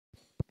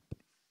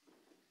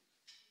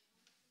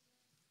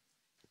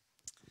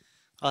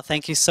Well,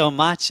 thank you so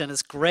much, and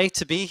it's great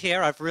to be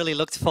here. I've really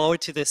looked forward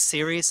to this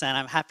series, and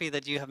I'm happy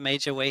that you have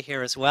made your way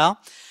here as well.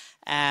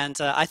 And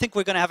I think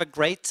we're going to have a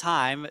great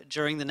time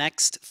during the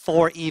next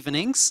 4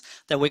 evenings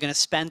that we're going to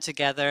spend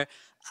together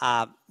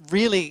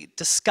really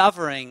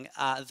discovering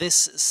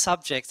this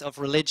subject of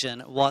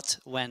religion, what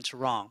went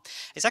wrong.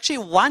 It's actually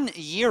 1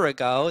 year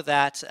ago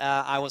that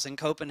I was in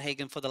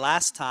Copenhagen for the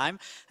last time,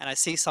 and I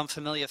see some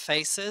familiar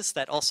faces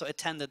that also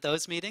attended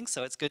those meetings,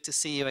 so it's good to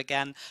see you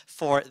again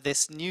for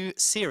this new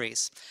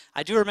series.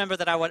 I do remember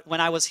that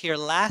when I was here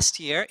last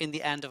year in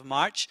the end of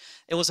March,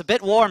 it was a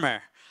bit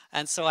warmer.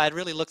 And so I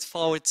really looked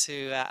forward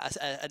to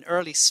an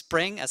early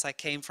spring as I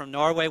came from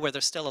Norway, where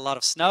there's still a lot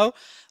of snow.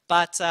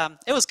 But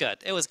it was good.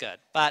 It was good.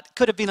 But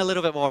could have been a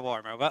little bit more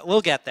warmer. But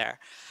we'll get there.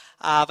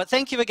 But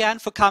thank you again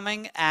for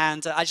coming.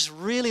 And I just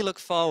really look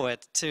forward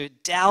to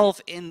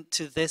delve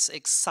into this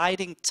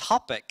exciting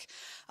topic.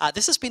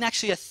 This has been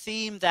actually a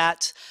theme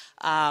that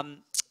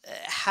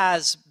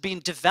has been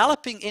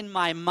developing in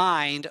my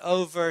mind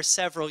over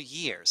several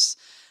years.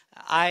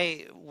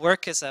 I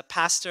work as a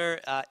pastor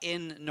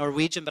in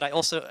Norway, but I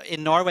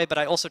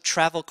also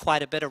travel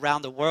quite a bit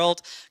around the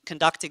world,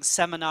 conducting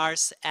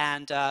seminars.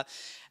 And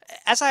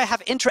as I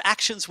have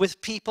interactions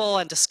with people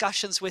and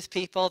discussions with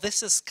people,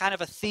 this is kind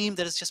of a theme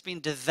that has just been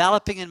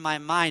developing in my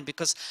mind,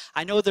 because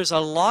I know there's a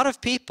lot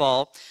of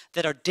people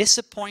that are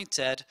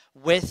disappointed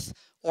with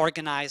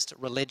organized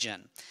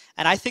religion.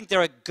 And I think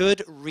there are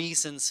good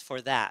reasons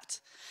for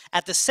that.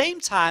 At the same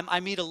time,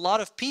 I meet a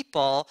lot of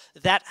people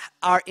that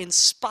are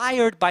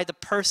inspired by the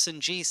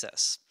person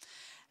Jesus.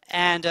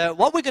 And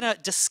what we're going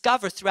to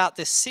discover throughout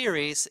this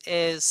series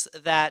is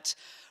that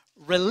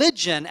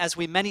religion, as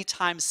we many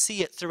times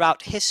see it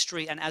throughout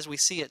history and as we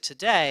see it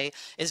today,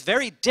 is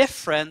very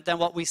different than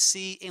what we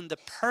see in the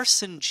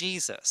person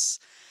Jesus.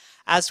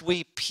 As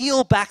we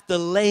peel back the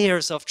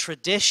layers of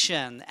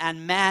tradition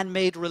and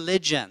man-made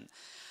religion,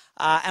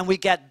 and we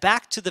get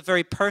back to the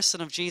very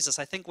person of Jesus,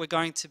 I think we're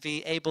going to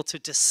be able to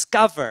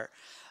discover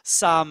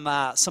some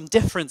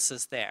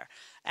differences there.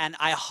 And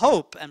I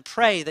hope and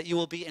pray that you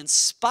will be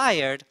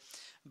inspired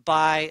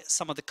by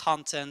some of the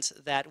content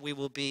that we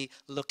will be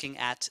looking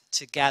at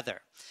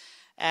together.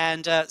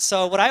 And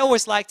so what I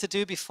always like to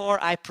do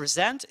before I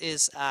present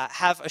is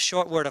have a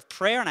short word of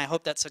prayer, and I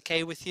hope that's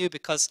okay with you,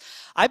 because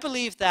I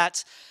believe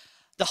that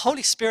the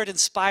Holy Spirit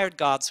inspired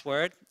God's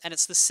Word, and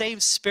it's the same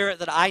Spirit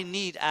that I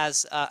need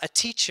as a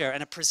teacher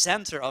and a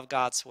presenter of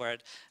God's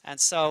Word. And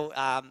so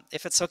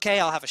if it's okay,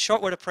 I'll have a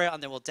short word of prayer,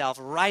 and then we'll delve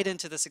right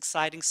into this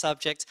exciting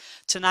subject.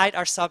 Tonight,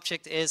 our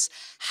subject is,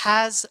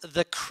 has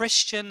the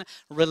Christian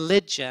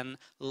religion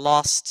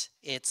lost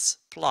its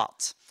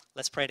plot?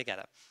 Let's pray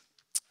together.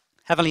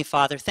 Heavenly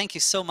Father, thank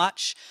you so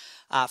much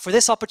for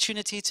this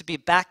opportunity to be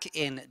back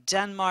in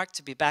Denmark,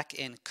 to be back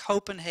in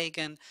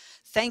Copenhagen.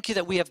 Thank you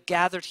that we have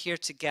gathered here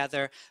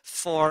together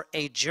for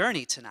a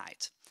journey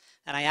tonight.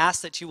 And I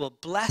ask that you will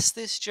bless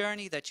this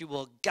journey, that you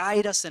will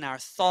guide us in our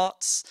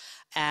thoughts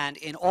and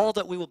in all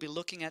that we will be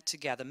looking at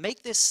together.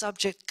 Make this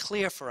subject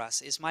clear for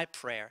us is my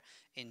prayer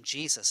in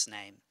Jesus'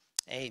 name.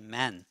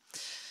 Amen.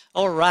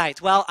 All right,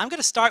 well, I'm going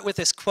to start with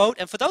this quote.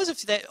 And for those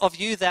of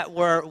you that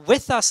were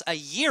with us a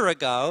year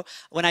ago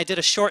when I did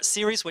a short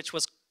series, which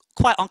was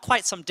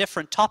quite some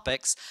different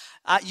topics,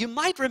 you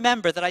might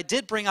remember that I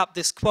did bring up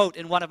this quote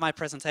in one of my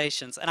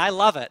presentations, and I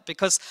love it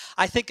because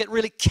I think it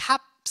really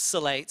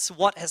encapsulates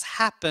what has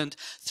happened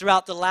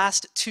throughout the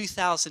last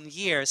 2,000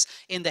 years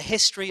in the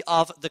history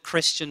of the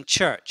Christian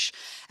church.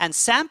 And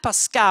Saint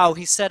Pascal,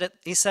 he said it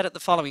the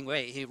following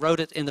way. He wrote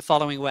it in the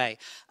following way.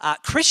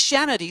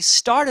 Christianity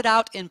started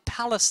out in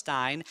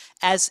Palestine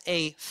as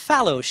a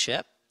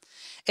fellowship.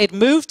 It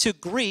moved to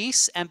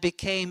Greece and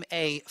became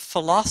a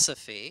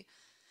philosophy.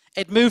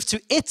 It moved to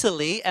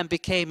Italy and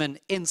became an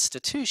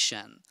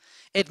institution.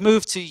 It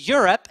moved to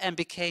Europe and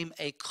became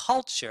a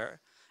culture.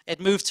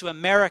 It moved to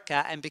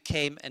America and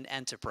became an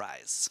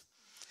enterprise.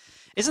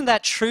 Isn't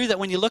that true that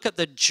when you look at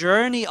the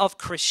journey of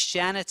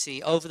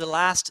Christianity over the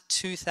last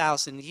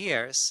 2,000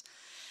 years,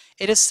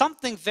 it is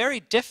something very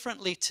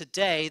differently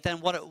today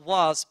than what it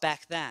was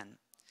back then?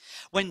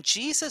 When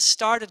Jesus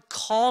started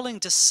calling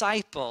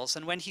disciples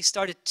and when he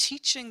started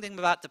teaching them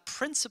about the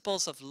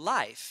principles of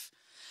life,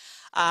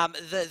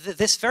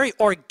 this very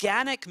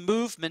organic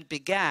movement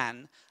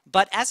began,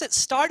 but as it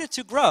started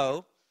to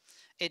grow,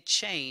 it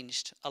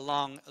changed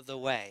along the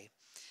way.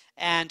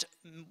 And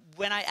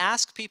when I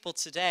ask people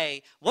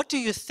today, what do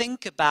you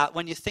think about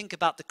when you think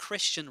about the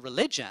Christian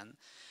religion?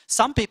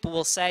 Some people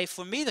will say,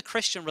 for me, the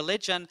Christian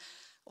religion,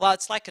 well,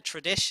 it's like a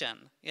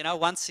tradition. You know,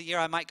 once a year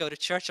I might go to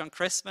church on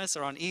Christmas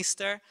or on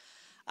Easter.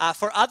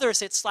 For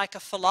others, it's like a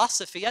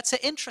philosophy. It's an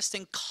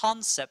interesting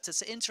concept.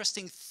 It's an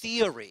interesting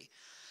theory.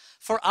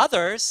 For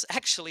others,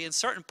 actually, in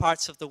certain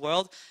parts of the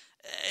world,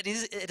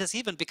 it has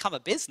even become a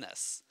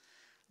business.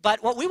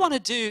 But what we want to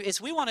do is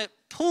we want to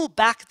pull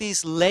back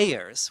these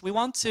layers. We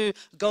want to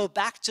go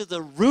back to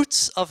the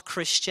roots of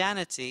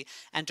Christianity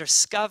and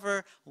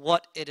discover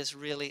what it is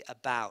really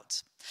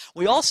about.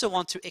 We also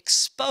want to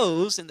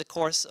expose, in the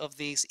course of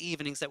these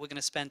evenings that we're going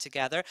to spend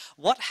together,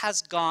 what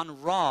has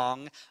gone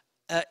wrong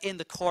in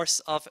the course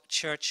of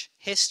church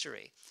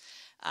history.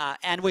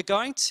 And we're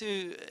going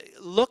to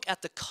look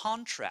at the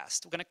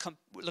contrast. We're going to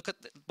look at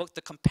both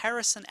the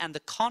comparison and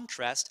the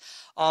contrast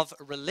of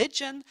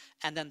religion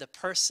and then the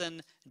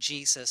person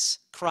Jesus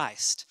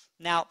Christ.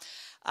 Now,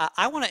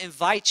 I want to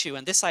invite you,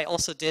 and this I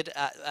also did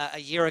a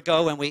year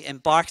ago when we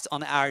embarked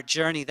on our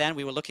journey then.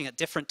 We were looking at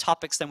different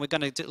topics than we're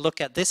going to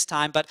look at this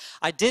time, but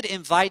I did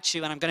invite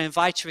you, and I'm going to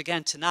invite you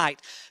again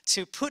tonight,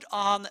 to put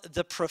on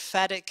the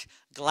prophetic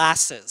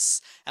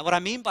glasses. And what I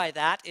mean by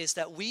that is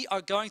that we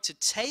are going to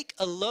take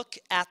a look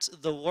at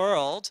the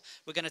world.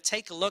 We're going to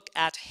take a look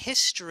at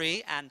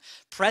history and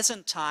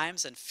present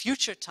times and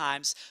future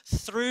times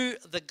through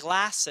the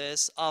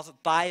glasses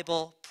of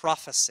Bible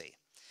prophecy.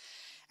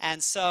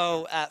 And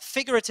so,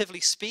 figuratively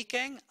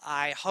speaking,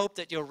 I hope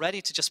that you're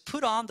ready to just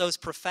put on those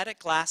prophetic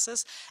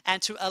glasses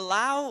and to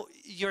allow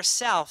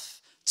yourself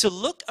to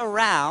look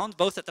around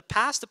both at the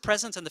past, the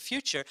present, and the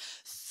future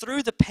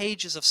through the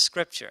pages of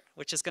Scripture,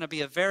 which is going to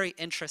be a very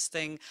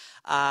interesting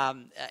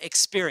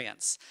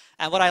experience.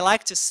 And what I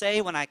like to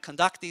say when I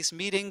conduct these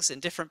meetings in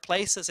different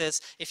places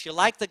is, if you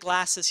like the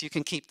glasses, you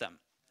can keep them.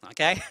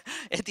 Okay,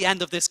 at the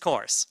end of this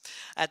course,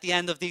 at the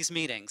end of these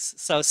meetings.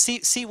 So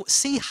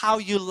see how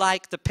you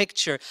like the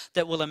picture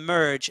that will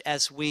emerge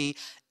as we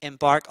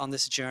embark on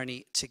this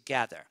journey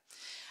together.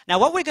 Now,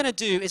 what we're going to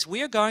do is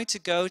we're going to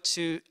go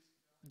to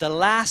the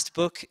last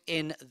book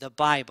in the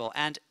Bible.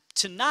 And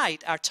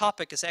tonight, our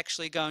topic is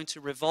actually going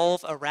to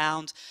revolve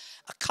around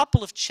a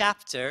couple of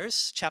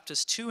chapters,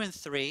 chapters 2 and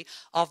 3,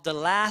 of the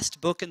last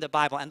book in the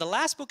Bible. And the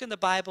last book in the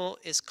Bible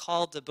is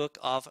called the book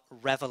of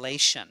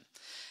Revelation.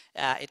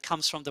 It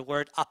comes from the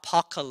word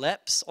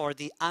apocalypse, or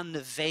the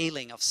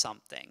unveiling of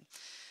something.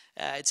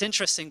 It's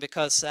interesting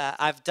because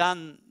I've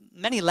done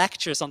many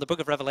lectures on the book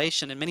of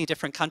Revelation in many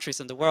different countries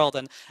in the world.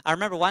 And I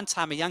remember one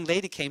time a young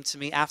lady came to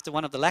me after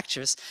one of the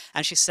lectures,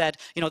 and she said,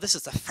 you know, this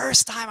is the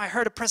first time I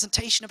heard a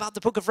presentation about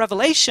the book of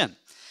Revelation.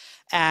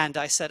 And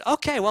I said,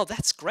 okay, well,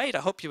 that's great.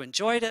 I hope you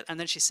enjoyed it. And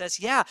then she says,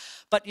 yeah,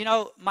 but you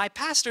know, my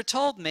pastor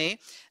told me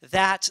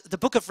that the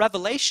book of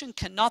Revelation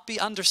cannot be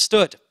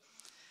understood.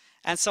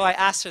 And so I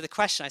asked her the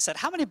question. I said,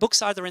 how many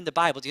books are there in the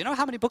Bible? Do you know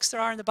how many books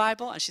there are in the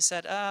Bible? And she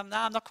said, no,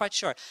 I'm not quite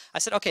sure. I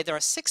said, okay, there are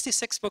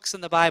 66 books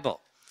in the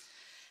Bible.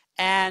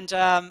 And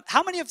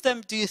how many of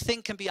them do you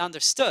think can be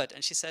understood?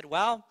 And she said,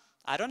 well,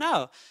 I don't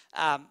know.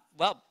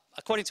 Well,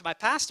 according to my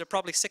pastor,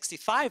 probably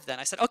 65 then.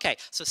 I said, okay,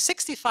 so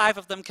 65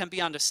 of them can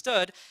be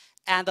understood,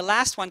 and the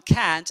last one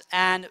can't.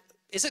 And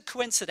is it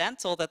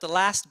coincidental that the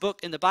last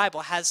book in the Bible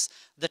has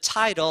the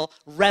title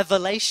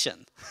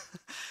Revelation?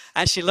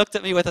 And she looked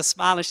at me with a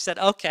smile and she said,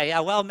 okay, yeah,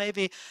 well,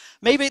 maybe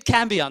it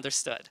can be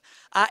understood.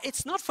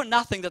 It's not for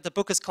nothing that the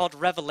book is called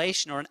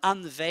Revelation, or an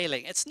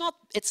unveiling. It's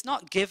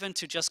not given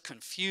to just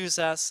confuse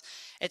us.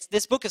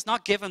 This book is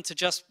not given to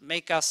just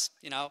make us,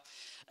 you know,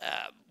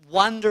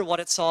 wonder what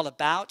it's all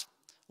about.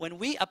 When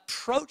we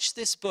approach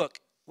this book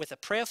with a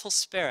prayerful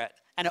spirit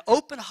and an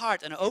open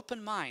heart and an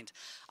open mind,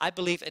 I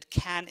believe it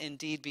can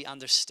indeed be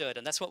understood.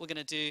 And that's what we're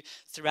going to do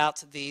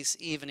throughout these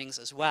evenings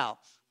as well.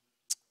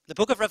 The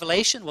book of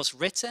Revelation was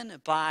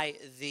written by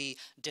the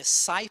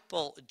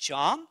disciple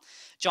John.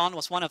 John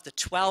was one of the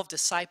 12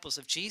 disciples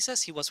of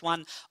Jesus. He was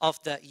one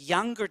of the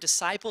younger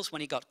disciples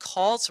when he got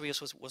called, so he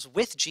was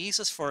with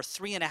Jesus for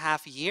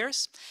 3.5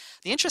 years.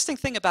 The interesting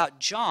thing about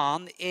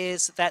John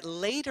is that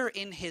later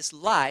in his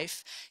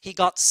life, he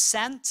got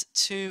sent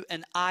to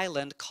an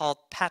island called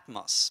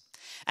Patmos.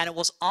 And it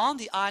was on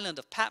the island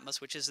of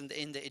Patmos, which is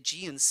in the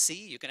Aegean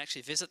Sea. You can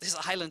actually visit this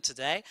island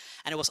today.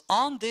 And it was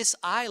on this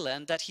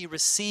island that he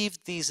received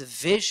these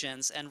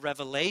visions and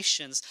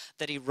revelations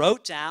that he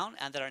wrote down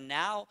and that are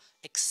now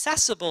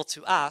accessible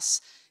to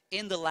us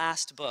in the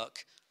last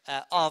book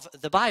of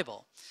the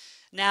Bible.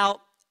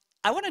 Now,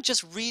 I want to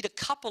just read a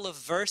couple of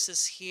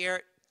verses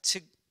here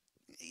to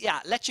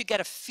let you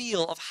get a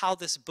feel of how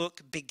this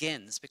book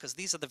begins, because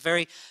these are the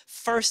very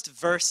first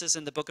verses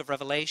in the book of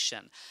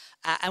Revelation.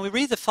 And we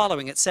read the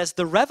following. It says,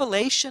 "The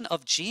revelation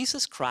of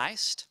Jesus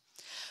Christ,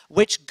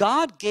 which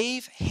God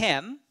gave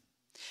him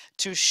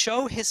to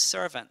show his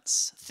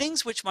servants,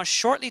 things which must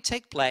shortly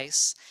take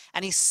place,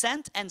 and he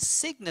sent and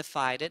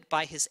signified it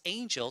by his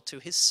angel to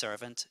his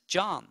servant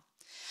John,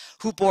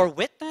 who bore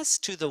witness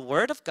to the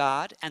word of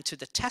God and to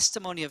the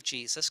testimony of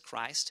Jesus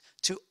Christ,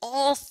 to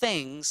all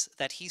things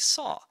that he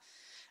saw."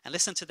 And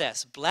listen to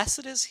this.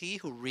 "Blessed is he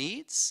who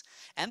reads,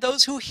 and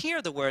those who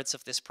hear the words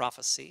of this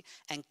prophecy,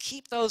 and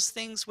keep those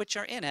things which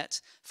are in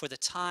it, for the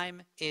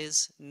time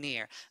is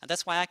near." And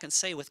that's why I can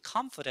say with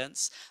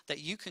confidence that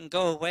you can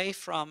go away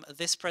from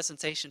this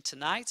presentation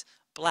tonight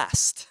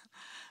blessed.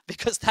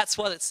 Because that's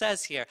what it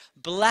says here.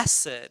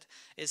 Blessed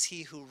is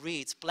he who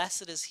reads.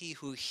 Blessed is he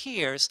who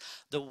hears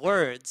the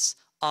words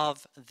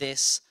of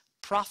this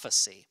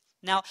prophecy.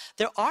 Now,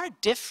 there are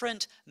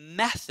different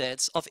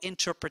methods of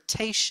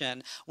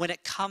interpretation when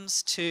it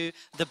comes to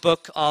the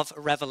book of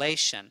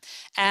Revelation.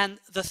 And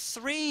the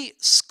three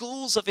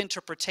schools of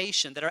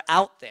interpretation that are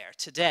out there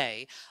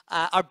today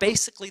are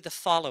basically the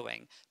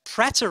following: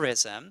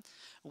 preterism,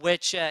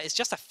 which is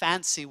just a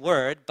fancy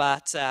word,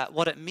 but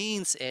what it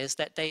means is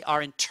that they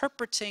are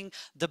interpreting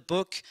the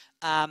book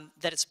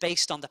that it's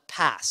based on the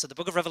past. So the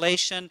book of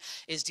Revelation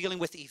is dealing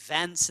with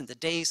events in the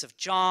days of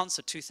John,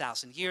 so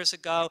 2,000 years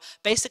ago.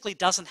 Basically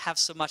doesn't have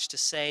so much to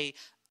say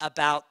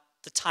about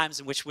the times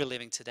in which we're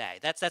living today.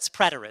 That's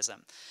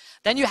preterism.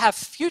 Then you have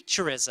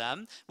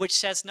futurism, which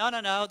says, no,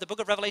 the book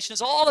of Revelation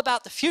is all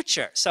about the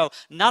future. So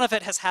none of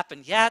it has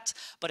happened yet,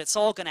 but it's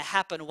all going to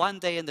happen one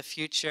day in the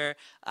future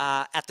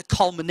at the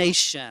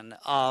culmination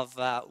of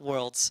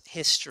world's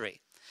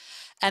history.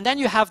 And then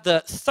you have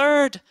the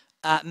third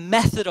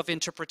method of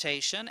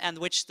interpretation, and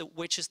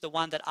which is the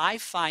one that I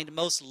find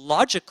most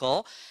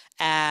logical,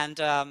 and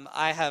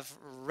I have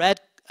read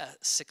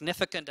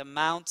significant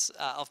amounts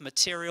of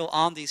material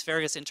on these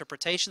various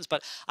interpretations,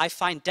 but I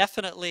find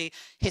definitely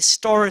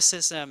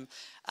historicism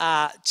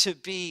to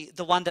be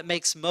the one that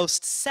makes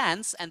most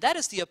sense, and that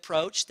is the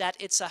approach that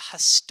it's a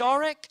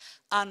historic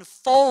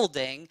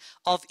unfolding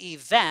of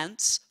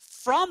events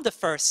from the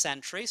first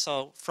century,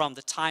 so from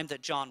the time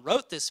that John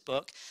wrote this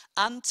book,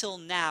 until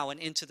now and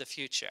into the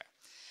future.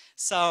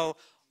 So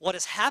what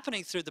is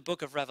happening through the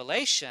book of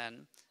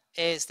Revelation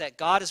is that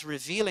God is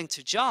revealing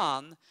to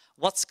John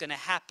what's going to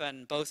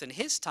happen both in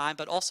his time,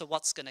 but also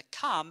what's going to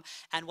come,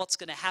 and what's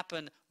going to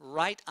happen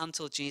right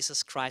until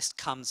Jesus Christ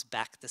comes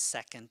back the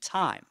second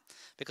time.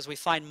 Because we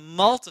find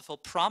multiple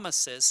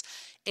promises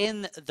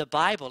in the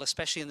Bible,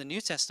 especially in the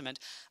New Testament,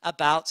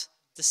 about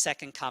the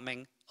second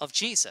coming of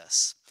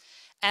Jesus.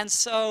 And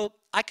so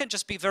I can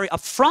just be very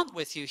upfront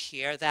with you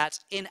here that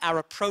in our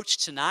approach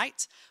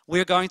tonight,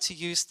 we're going to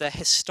use the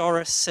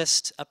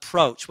historicist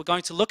approach. We're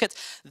going to look at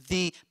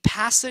the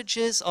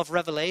passages of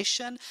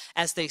Revelation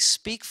as they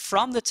speak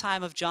from the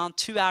time of John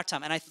to our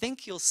time. And I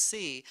think you'll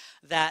see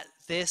that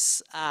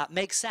this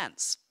makes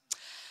sense.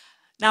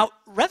 Now,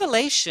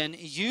 Revelation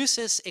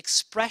uses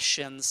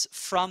expressions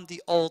from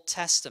the Old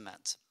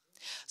Testament.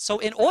 So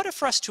in order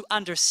for us to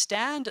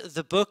understand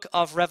the book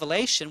of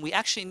Revelation, we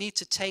actually need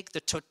to take the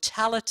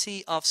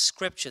totality of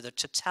Scripture, the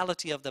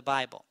totality of the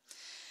Bible.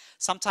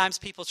 Sometimes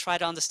people try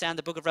to understand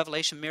the book of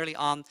Revelation merely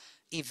on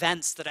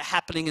events that are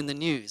happening in the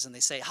news, and they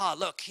say,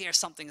 look, here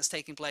something is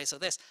taking place, or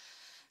this.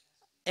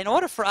 In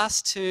order for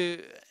us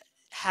to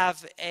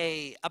have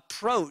an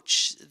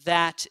approach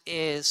that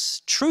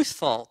is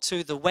truthful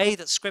to the way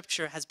that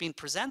Scripture has been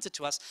presented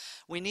to us,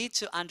 we need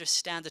to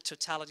understand the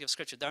totality of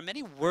Scripture. There are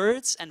many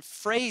words and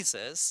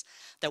phrases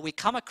that we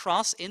come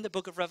across in the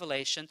book of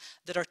Revelation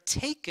that are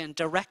taken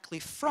directly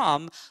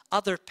from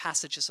other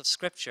passages of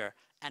Scripture,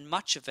 and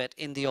much of it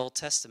in the Old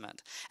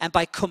Testament. And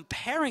by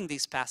comparing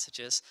these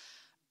passages,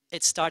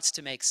 it starts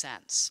to make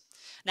sense.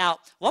 Now,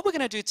 what we're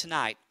going to do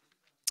tonight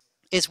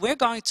is we're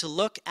going to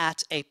look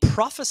at a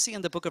prophecy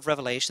in the book of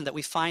Revelation that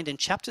we find in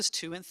chapters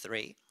 2 and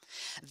 3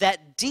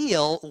 that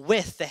deal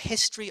with the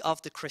history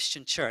of the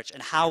Christian church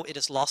and how it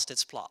has lost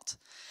its plot.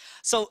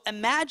 So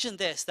imagine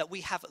this, that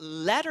we have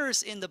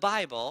letters in the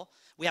Bible,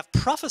 we have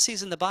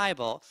prophecies in the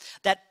Bible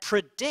that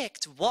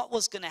predict what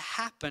was going to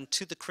happen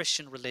to the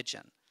Christian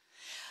religion,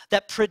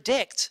 that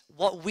predict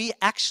what we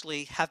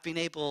actually have been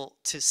able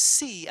to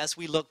see as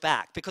we look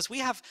back. Because we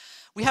have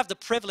the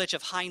privilege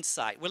of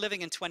hindsight. We're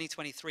living in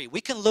 2023.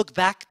 We can look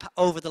back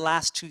over the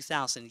last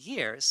 2,000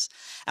 years,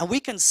 and we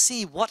can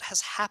see what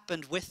has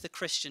happened with the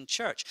Christian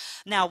church.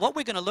 Now, what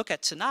we're going to look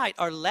at tonight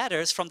are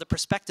letters from the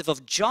perspective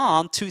of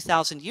John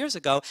 2,000 years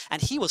ago,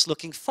 and he was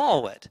looking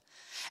forward.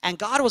 And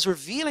God was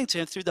revealing to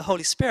him through the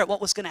Holy Spirit what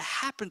was going to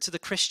happen to the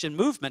Christian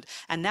movement,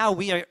 and now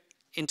we are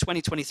in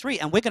 2023,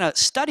 and we're going to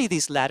study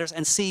these letters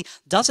and see,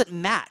 does it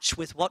match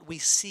with what we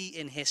see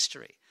in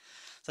history?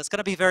 So it's going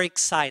to be very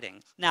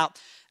exciting. Now,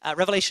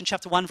 Revelation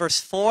chapter 1, verse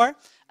 4,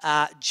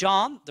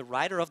 John, the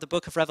writer of the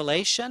book of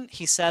Revelation,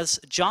 he says,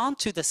 John,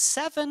 to the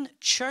 7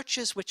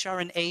 churches which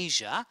are in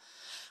Asia,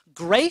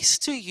 grace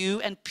to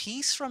you and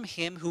peace from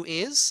him who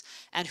is,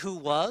 and who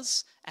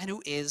was, and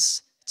who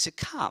is to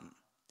come.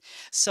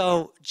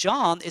 So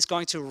John is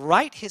going to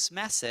write his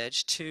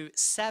message to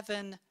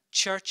 7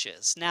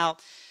 churches. Now,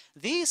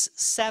 these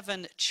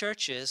 7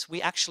 churches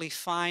we actually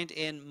find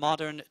in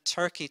modern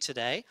Turkey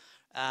today,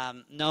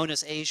 known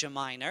as Asia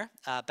Minor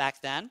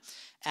back then.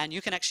 And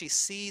you can actually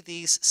see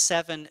these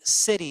 7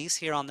 cities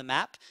here on the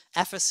map: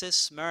 Ephesus,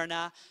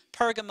 Smyrna,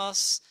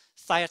 Pergamos,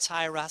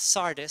 Thyatira,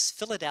 Sardis,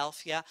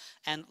 Philadelphia,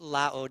 and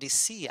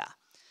Laodicea.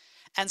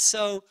 And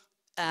so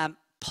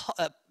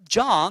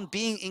John,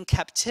 being in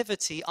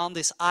captivity on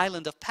this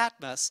island of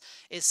Patmos,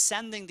 is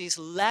sending these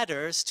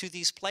letters to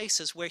these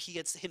places where he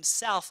had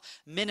himself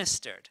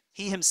ministered.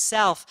 He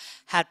himself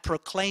had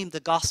proclaimed the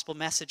gospel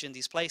message in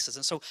these places.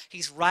 And so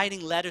he's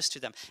writing letters to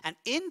them. And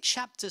in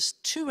chapters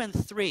 2 and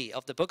 3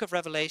 of the book of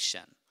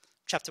Revelation,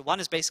 chapter 1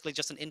 is basically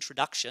just an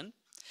introduction.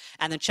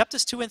 And then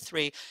chapters 2 and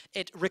 3,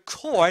 it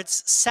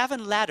records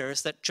 7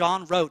 letters that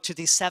John wrote to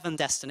these 7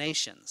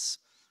 destinations.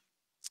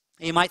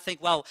 You might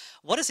think, well,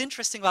 what is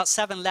interesting about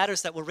 7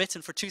 letters that were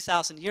written for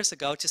 2,000 years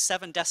ago to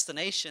 7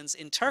 destinations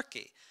in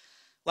Turkey?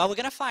 Well, we're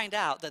going to find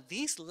out that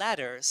these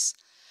letters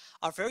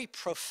are very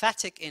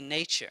prophetic in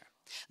nature.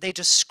 They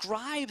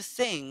describe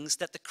things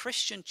that the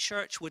Christian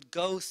church would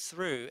go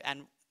through,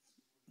 and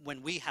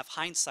when we have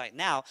hindsight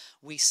now,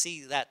 we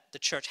see that the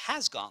church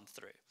has gone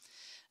through.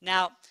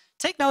 Now,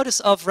 take notice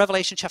of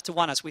Revelation chapter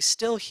 1 as we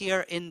still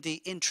here in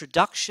the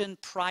introduction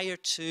prior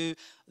to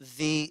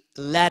the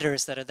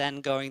letters that are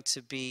then going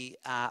to be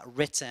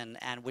written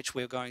and which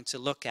we're going to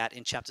look at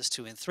in chapters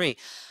 2 and 3.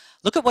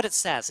 Look at what it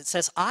says. It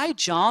says, I,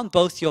 John,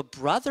 both your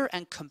brother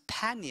and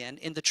companion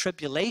in the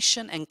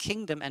tribulation and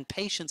kingdom and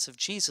patience of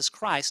Jesus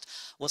Christ,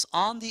 was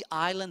on the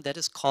island that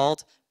is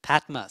called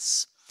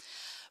Patmos.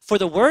 For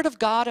the word of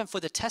God and for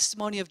the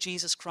testimony of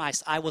Jesus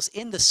Christ, I was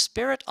in the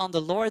Spirit on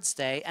the Lord's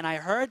day, and I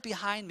heard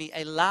behind me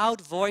a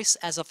loud voice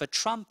as of a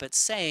trumpet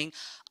saying,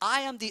 I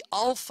am the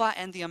Alpha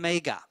and the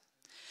Omega,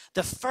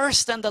 the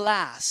first and the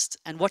last.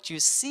 And what you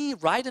see,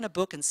 write in a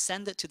book and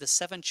send it to the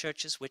 7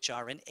 churches which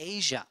are in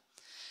Asia.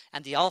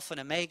 And the Alpha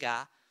and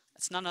Omega,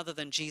 it's none other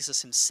than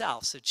Jesus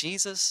himself. So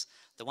Jesus,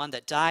 the one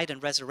that died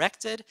and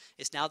resurrected,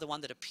 is now the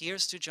one that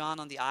appears to John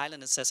on the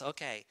island and says,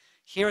 okay,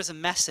 here is a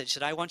message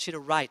that I want you to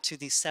write to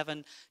these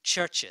 7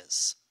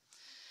 churches.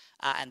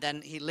 And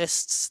then he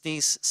lists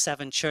these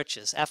 7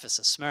 churches: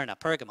 Ephesus, Smyrna,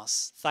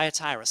 Pergamos,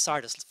 Thyatira,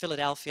 Sardis,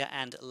 Philadelphia,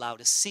 and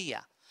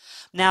Laodicea.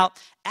 Now,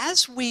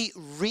 as we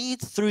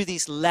read through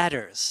these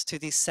letters to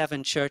these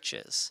 7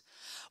 churches,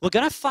 we're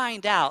going to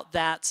find out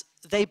that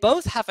they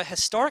both have a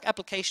historic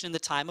application in the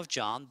time of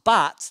John,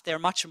 but they're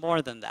much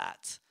more than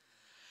that.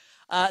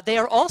 They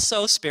are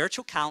also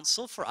spiritual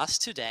counsel for us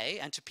today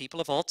and to people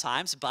of all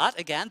times, but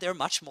again, they're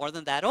much more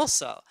than that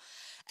also.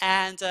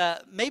 And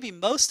maybe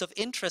most of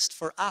interest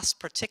for us,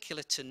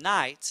 particularly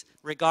tonight,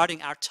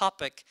 regarding our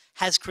topic,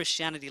 Has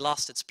Christianity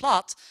Lost Its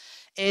Plot?,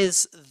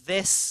 is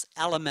this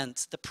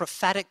element, the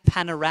prophetic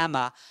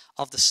panorama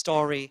of the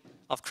story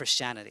of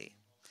Christianity.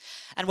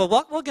 And well,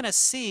 what we're going to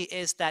see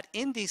is that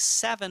in these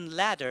 7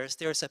 letters,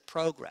 there's a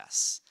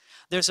progress.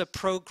 There's a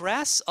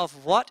progress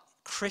of what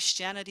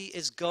Christianity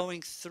is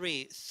going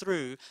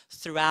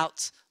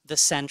throughout the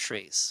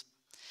centuries.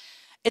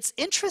 It's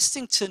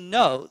interesting to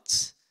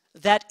note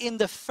that in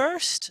the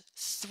first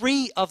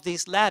 3 of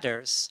these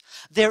letters,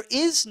 there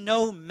is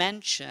no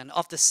mention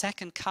of the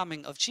second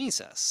coming of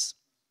Jesus.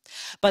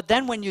 But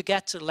then when you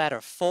get to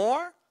letter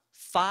 4,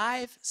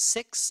 5,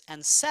 6,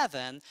 and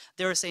 7,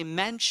 there is a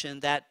mention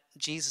that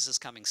Jesus is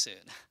coming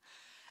soon.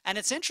 And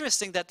it's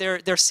interesting that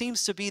there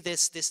seems to be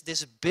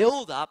this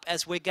build-up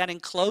as we're getting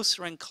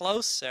closer and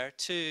closer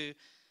to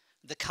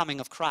the coming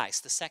of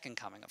Christ, the second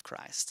coming of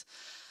Christ.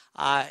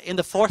 In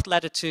the 4th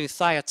letter to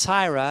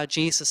Thyatira,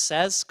 Jesus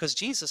says, because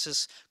Jesus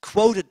is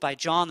quoted by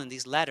John in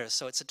these letters,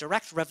 so it's a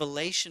direct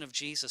revelation of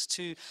Jesus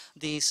to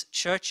these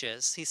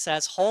churches. He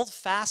says, hold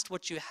fast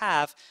what you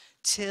have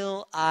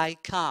till I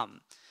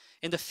come.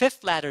 In the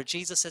 5th letter,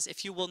 Jesus says,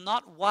 if you will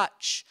not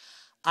watch,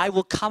 I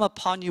will come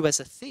upon you as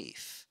a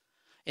thief.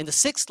 In the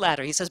 6th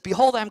letter, he says,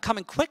 behold, I am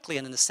coming quickly.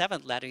 And in the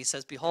 7th letter, he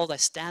says, behold, I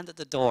stand at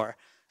the door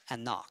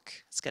and knock.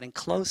 It's getting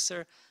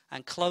closer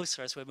and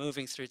closer as we're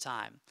moving through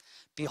time.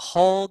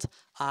 Behold,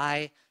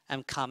 I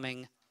am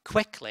coming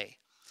quickly.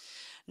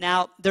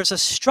 Now, there's a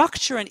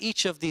structure in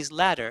each of these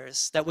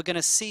letters that we're going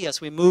to see as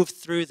we move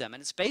through them.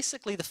 And it's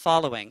basically the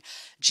following.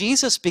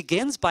 Jesus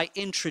begins by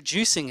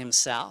introducing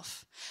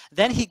himself.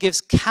 Then he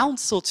gives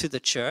counsel to the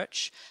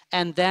church.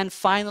 And then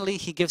finally,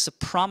 he gives a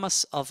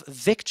promise of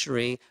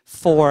victory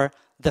for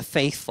the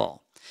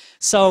faithful.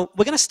 So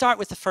we're going to start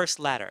with the first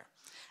letter.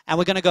 And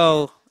we're going to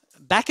go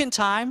back in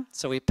time.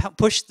 So we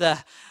push the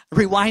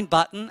rewind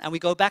button and we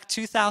go back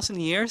 2,000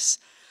 years.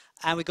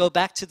 And we go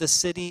back to the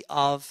city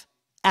of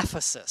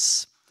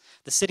Ephesus.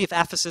 The city of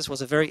Ephesus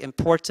was a very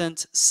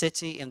important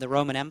city in the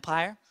Roman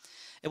Empire.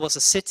 It was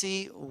a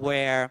city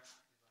where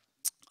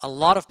a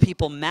lot of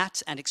people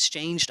met and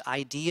exchanged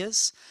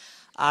ideas.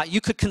 You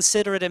could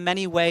consider it in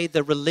many ways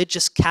the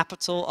religious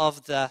capital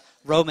of the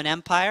Roman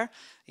Empire.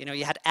 You know,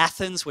 you had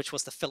Athens, which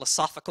was the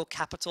philosophical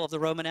capital of the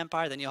Roman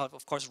Empire. Then you have,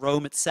 of course,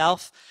 Rome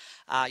itself.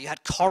 You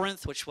had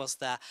Corinth, which was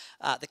the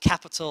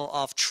capital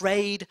of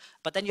trade.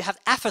 But then you have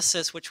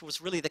Ephesus, which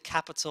was really the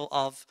capital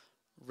of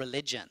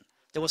religion.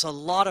 There was a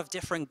lot of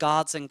different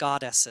gods and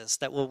goddesses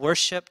that were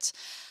worshipped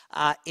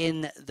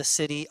in the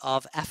city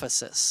of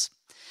Ephesus.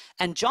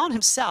 And John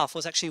himself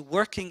was actually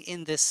working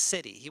in this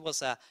city. He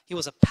was a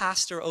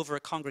pastor over a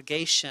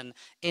congregation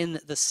in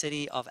the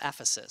city of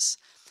Ephesus.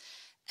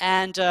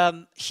 And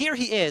here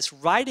he is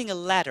writing a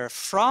letter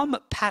from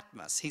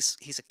Patmos.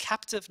 He's a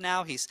captive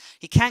now. He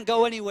can't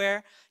go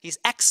anywhere. He's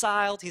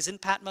exiled. He's in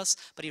Patmos.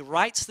 But he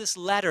writes this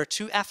letter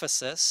to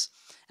Ephesus.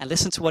 And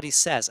listen to what he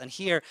says. And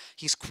here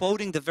he's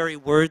quoting the very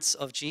words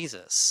of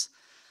Jesus.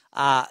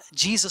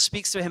 Jesus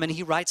speaks to him and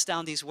he writes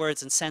down these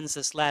words and sends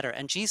this letter.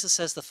 And Jesus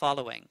says the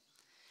following.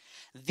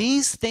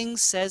 These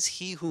things says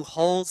he who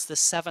holds the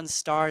 7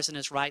 stars in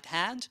his right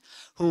hand,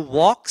 who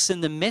walks in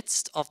the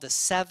midst of the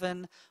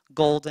 7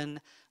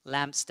 golden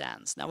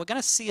lampstands. Now we're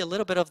going to see a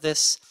little bit of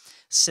this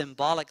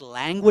symbolic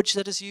language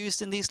that is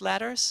used in these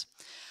letters.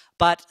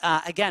 But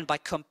again, by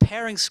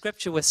comparing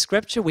scripture with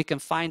scripture, we can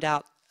find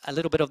out a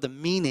little bit of the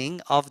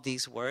meaning of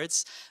these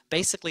words.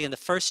 Basically, in the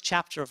first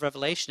chapter of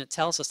Revelation, it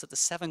tells us that the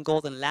 7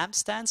 golden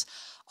lampstands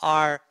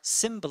are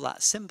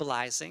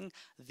symbolizing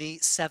the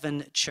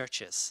 7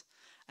 churches.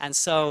 And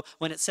so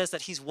when it says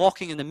that he's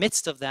walking in the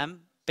midst of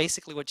them,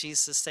 basically what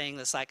Jesus is saying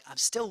is like, I'm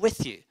still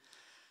with you.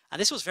 And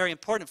this was very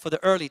important for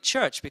the early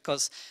church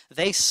because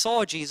they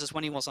saw Jesus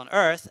when he was on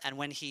earth, and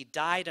when he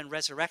died and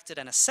resurrected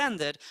and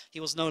ascended,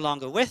 he was no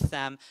longer with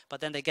them.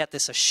 But then they get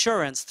this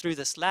assurance through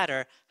this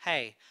letter,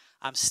 hey,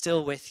 I'm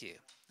still with you.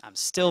 I'm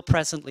still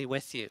presently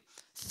with you.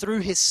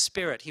 Through his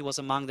Spirit, he was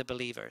among the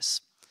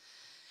believers.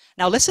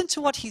 Now listen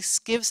to what he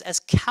gives as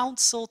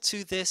counsel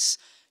to this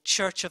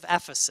church of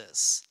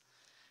Ephesus.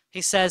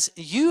 He says,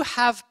 you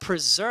have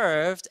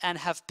preserved and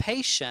have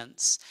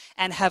patience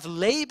and have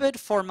labored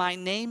for my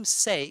name's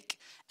sake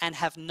and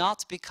have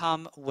not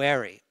become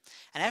weary.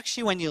 And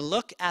actually, when you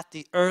look at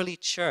the early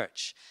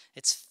church,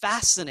 it's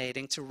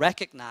fascinating to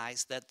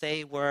recognize that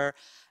they were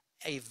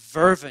a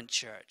fervent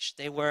church.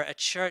 They were a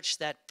church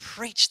that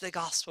preached the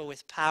gospel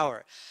with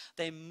power.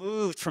 They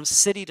moved from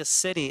city to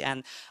city,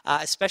 and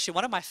especially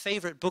one of my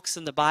favorite books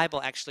in the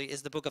Bible actually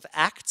is the book of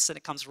Acts, and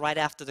it comes right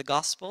after the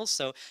Gospels.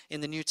 So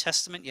in the New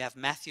Testament you have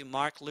Matthew,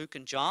 Mark, Luke,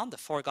 and John, the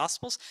 4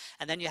 Gospels,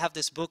 and then you have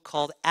this book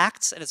called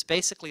Acts, and it's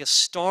basically a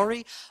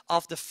story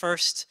of the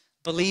first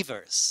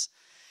believers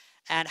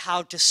and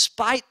how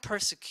despite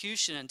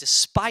persecution and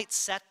despite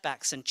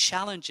setbacks and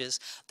challenges,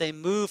 they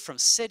moved from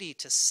city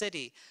to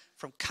city,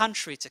 from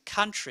country to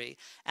country,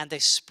 and they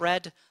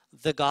spread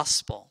the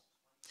gospel.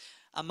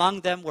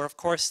 Among them were, of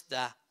course,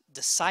 the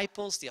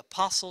disciples, the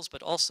apostles,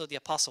 but also the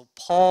apostle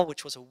Paul,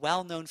 which was a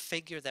well-known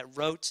figure that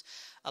wrote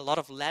a lot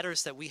of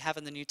letters that we have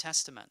in the New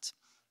Testament.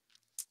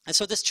 And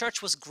so this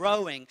church was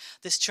growing,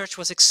 this church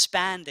was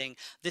expanding,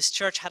 this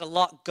church had a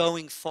lot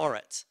going for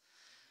it.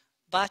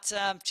 But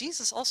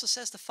Jesus also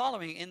says the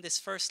following in this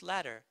first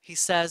letter. He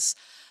says,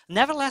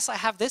 nevertheless, I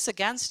have this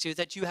against you,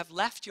 that you have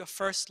left your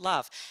first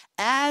love.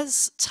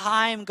 As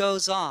time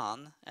goes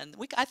on, and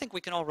I think we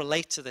can all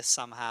relate to this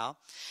somehow,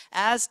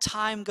 as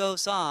time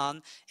goes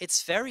on,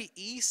 it's very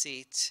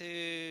easy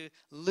to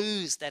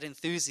lose that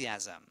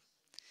enthusiasm.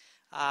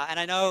 And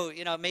I know,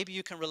 maybe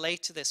you can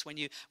relate to this when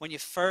you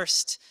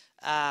first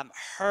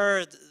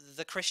heard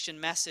the Christian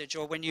message,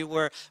 or when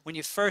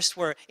you first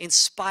were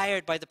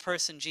inspired by the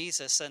person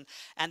Jesus,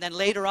 and then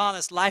later on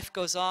as life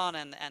goes on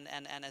and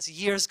as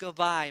years go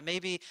by,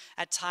 maybe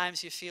at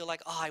times you feel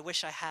like, oh, I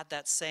wish I had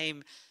that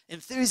same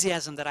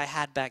enthusiasm that I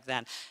had back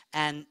then.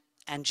 And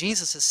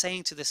Jesus is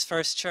saying to this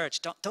first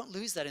church, don't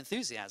lose that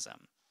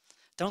enthusiasm.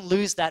 Don't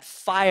lose that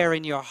fire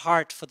in your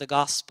heart for the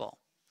gospel.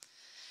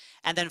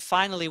 And then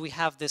finally we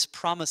have this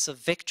promise of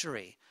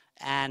victory.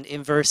 And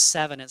in verse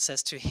 7 it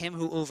says, to him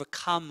who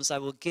overcomes I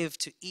will give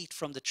to eat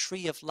from the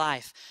tree of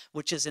life,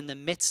 which is in the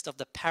midst of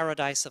the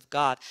paradise of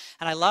God.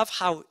 And I love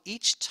how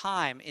each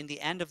time in the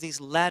end of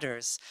these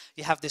letters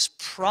you have this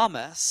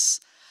promise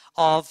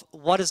of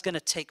what is going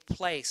to take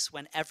place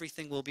when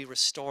everything will be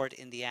restored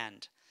in the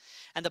end.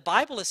 And the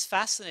Bible is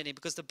fascinating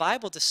because the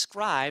Bible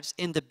describes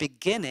in the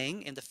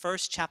beginning, in the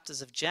first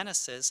chapters of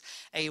Genesis,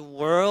 a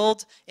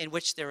world in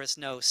which there is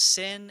no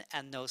sin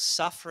and no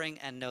suffering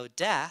and no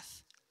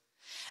death.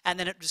 And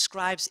then it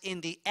describes in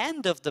the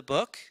end of the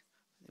book,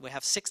 we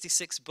have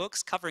 66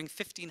 books covering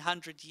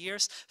 1,500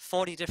 years,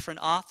 40 different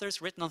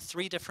authors, written on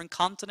 3 different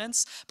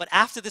continents. But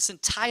after this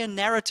entire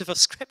narrative of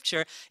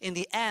Scripture, in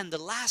the end, the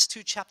last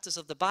 2 chapters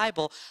of the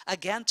Bible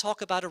again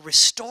talk about a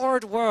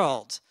restored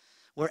world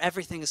where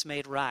everything is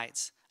made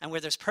right and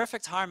where there's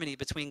perfect harmony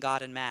between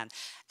God and man.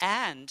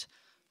 And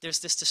there's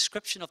this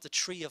description of the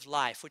tree of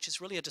life, which is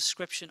really a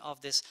description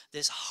of this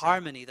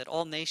harmony, that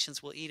all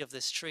nations will eat of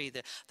this tree.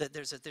 That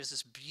there's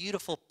this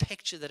beautiful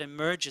picture that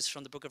emerges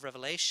from the book of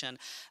Revelation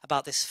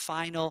about this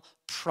final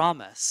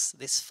promise,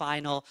 this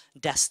final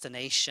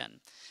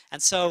destination.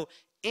 And so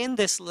in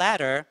this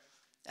letter,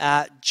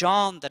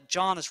 John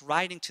is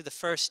writing to the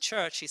first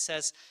church, he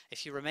says,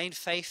 if you remain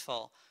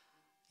faithful,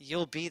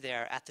 you'll be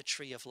there at the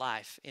tree of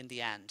life in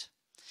the end.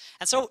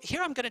 And so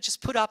here I'm going to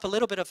just put up a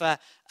little bit of a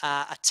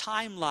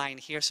timeline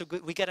here so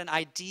we get an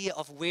idea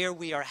of where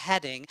we are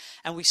heading.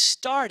 And we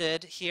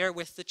started here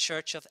with the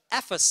church of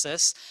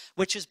Ephesus,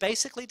 which is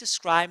basically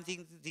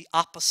describing the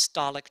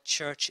apostolic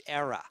church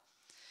era.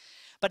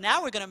 But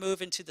now we're going to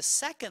move into the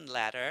second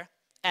letter,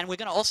 and we're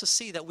going to also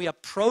see that we are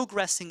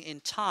progressing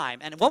in time.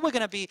 And what we're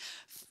going to be,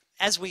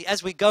 as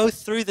we go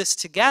through this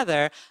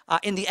together,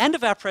 in the end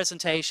of our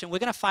presentation, we're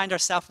going to find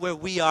ourselves where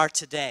we are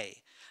today.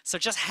 So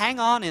just hang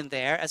on in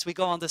there as we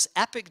go on this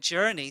epic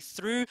journey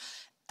through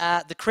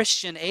the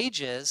Christian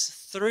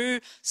ages,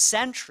 through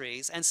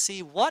centuries, and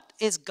see what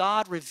is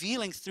God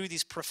revealing through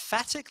these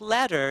prophetic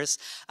letters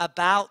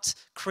about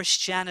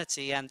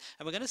Christianity. And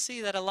we're going to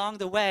see that along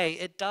the way,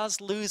 it does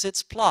lose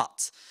its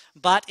plot.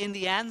 But in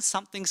the end,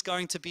 something's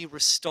going to be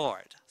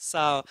restored.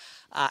 So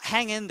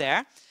hang in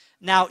there.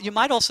 Now, you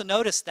might also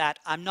notice that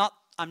I'm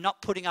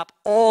not putting up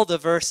all the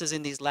verses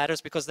in these letters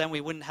because then we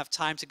wouldn't have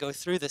time to go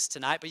through this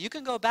tonight. But you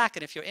can go back,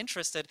 and if you're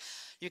interested,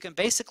 you can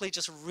basically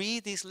just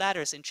read these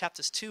letters in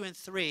chapters 2 and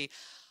 3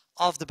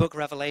 of the book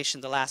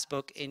Revelation, the last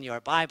book in your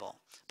Bible.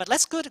 But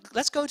let's go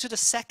to the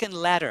second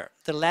letter,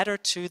 the letter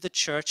to the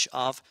church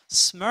of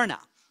Smyrna.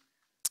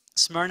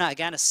 Smyrna,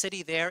 again, a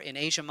city there in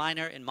Asia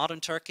Minor, in modern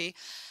Turkey.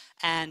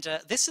 And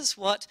this is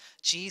what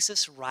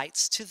Jesus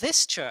writes to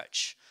this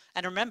church.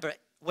 And remember,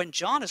 when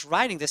John is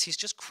writing this, he's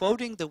just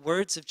quoting the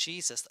words of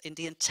Jesus. In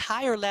the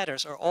entire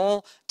letters are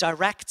all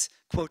direct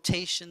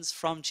quotations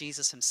from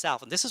Jesus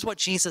himself. And this is what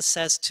Jesus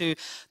says to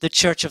the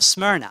church of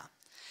Smyrna.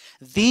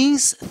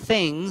 These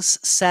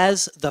things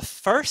says the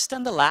first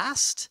and the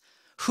last,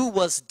 who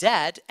was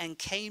dead and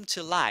came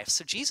to life.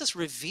 So Jesus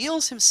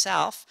reveals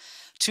himself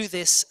to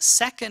this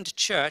second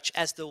church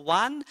as the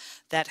one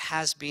that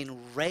has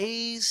been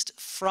raised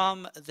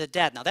from the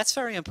dead. Now that's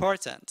very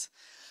important,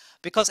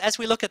 because as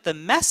we look at the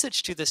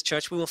message to this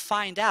church, we will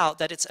find out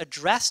that it's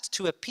addressed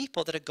to a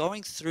people that are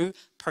going through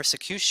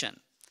persecution.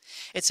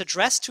 It's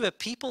addressed to a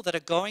people that are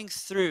going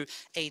through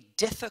a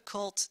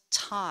difficult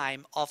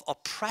time of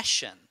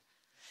oppression,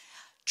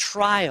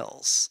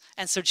 trials.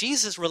 And so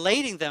Jesus is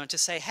relating them to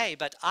say, hey,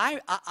 but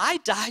I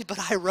died,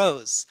 but I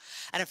rose.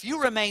 And if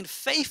you remain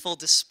faithful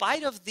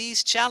despite of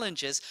these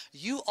challenges,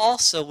 you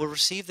also will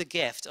receive the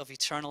gift of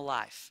eternal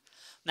life.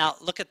 Now,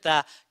 look at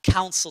the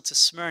counsel to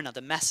Smyrna,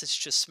 the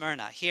message to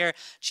Smyrna. Here,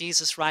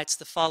 Jesus writes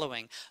the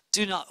following.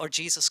 Do not, or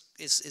Jesus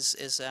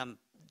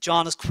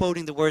John is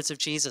quoting the words of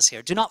Jesus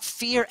here. Do not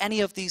fear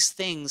any of these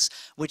things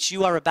which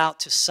you are about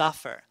to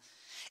suffer.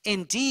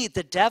 Indeed,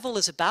 the devil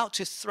is about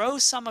to throw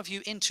some of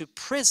you into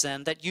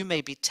prison that you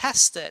may be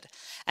tested,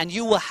 and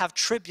you will have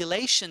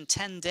tribulation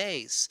 10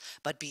 days.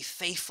 But be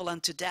faithful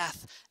unto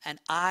death, and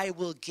I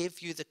will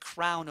give you the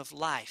crown of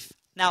life.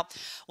 Now,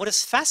 what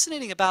is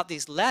fascinating about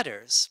these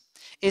letters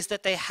is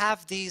that they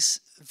have these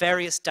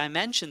various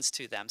dimensions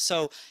to them.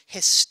 So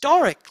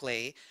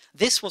historically,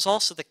 this was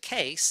also the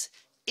case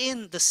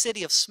in the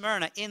city of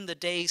Smyrna in the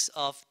days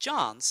of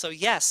John. So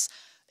yes,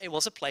 it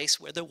was a place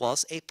where there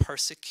was a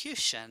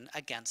persecution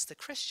against the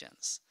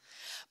Christians.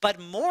 But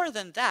more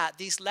than that,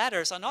 these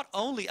letters are not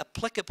only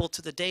applicable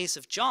to the days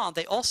of John,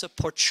 they also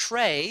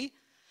portray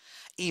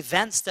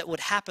events that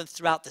would happen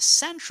throughout the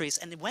centuries.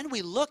 And when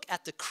we look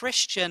at the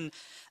Christian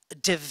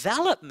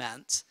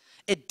development,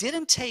 it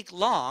didn't take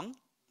long,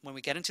 when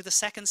we get into the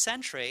 2nd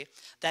century,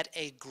 that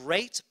a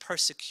great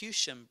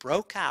persecution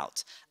broke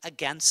out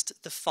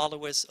against the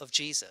followers of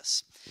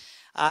Jesus.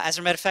 As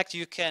a matter of fact,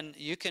 you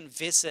can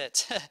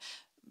visit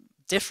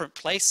different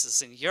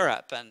places in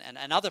Europe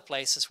and other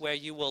places where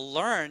you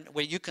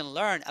can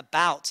learn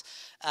about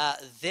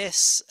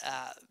this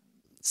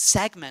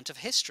segment of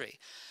history.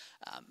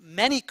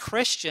 Many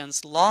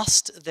Christians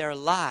lost their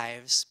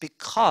lives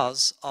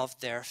because of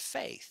their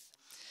faith.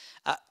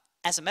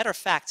 As a matter of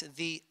fact,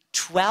 the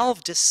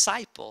 12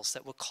 disciples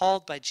that were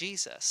called by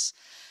Jesus,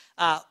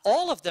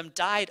 all of them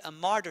died a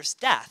martyr's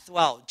death.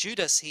 Well,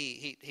 Judas,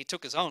 he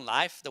took his own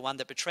life, the one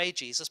that betrayed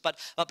Jesus, but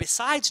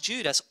besides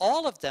Judas,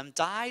 all of them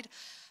died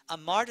a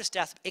martyr's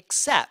death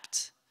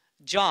except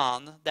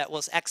John, that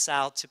was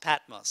exiled to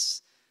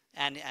Patmos.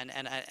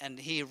 And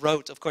he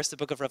wrote, of course, the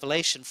book of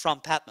Revelation from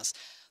Patmos.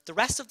 The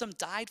rest of them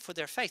died for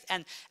their faith.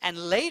 And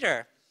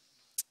later,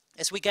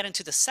 as we get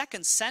into the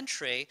 2nd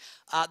century,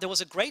 there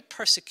was a great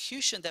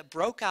persecution that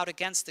broke out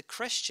against the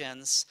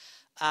Christians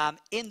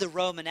in the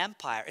Roman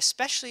Empire,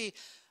 especially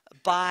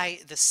by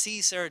the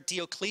Caesar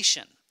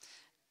Diocletian.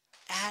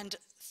 And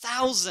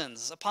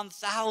thousands upon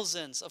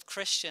thousands of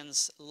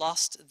Christians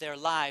lost their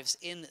lives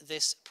in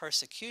this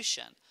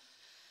persecution.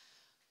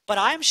 But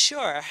I'm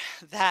sure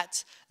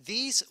that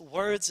these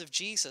words of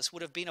Jesus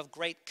would have been of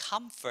great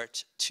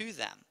comfort to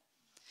them.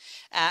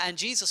 And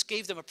Jesus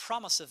gave them a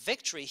promise of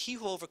victory. He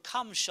who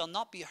overcomes shall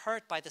not be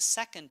hurt by the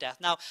second death.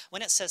 Now,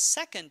 when it says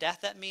second death,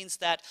 that means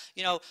that,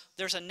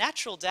 there's a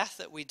natural death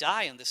that we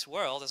die in this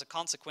world as a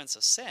consequence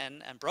of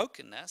sin and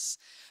brokenness.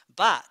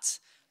 But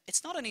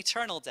it's not an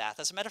eternal death.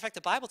 As a matter of fact,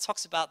 the Bible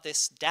talks about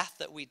this death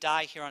that we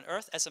die here on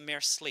earth as a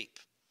mere sleep.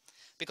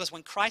 Because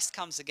when Christ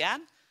comes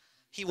again,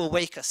 he will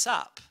wake us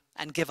up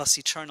and give us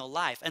eternal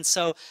life. And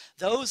so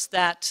those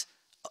that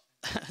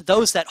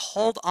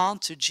hold on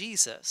to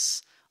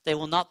Jesus, they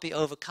will not be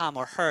overcome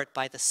or hurt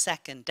by the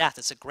second death.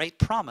 It's a great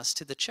promise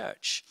to the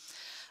church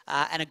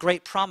and a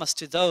great promise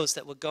to those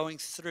that were going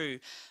through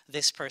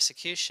this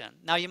persecution.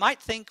 Now you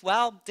might think,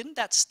 well, didn't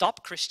that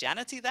stop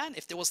Christianity then?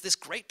 If there was this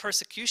great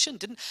persecution,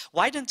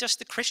 why didn't just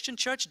the Christian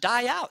church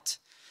die out?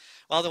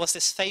 Well, there was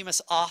this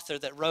famous author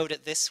that wrote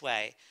it this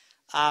way.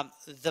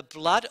 The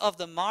blood of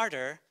the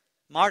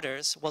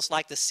martyrs was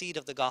like the seed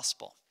of the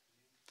gospel.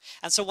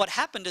 And so what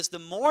happened is the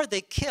more they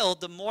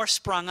killed, the more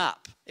sprung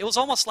up. It was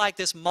almost like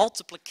this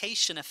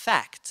multiplication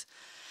effect.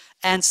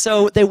 And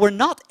so they were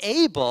not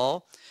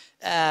able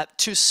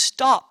to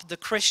stop the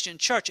Christian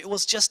church. It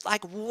was just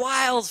like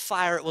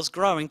wildfire it was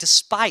growing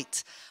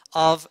despite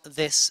of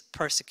this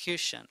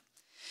persecution.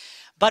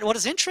 But what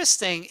is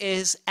interesting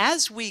is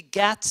as we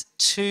get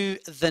to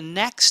the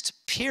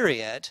next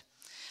period,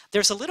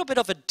 there's a little bit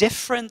of a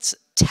different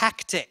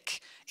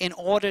tactic in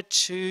order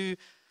to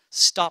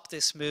stop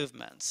this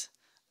movement.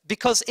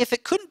 Because if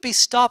it couldn't be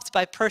stopped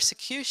by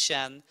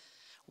persecution,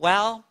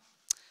 well,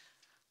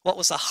 What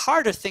was a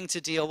harder thing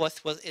to deal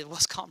with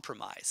was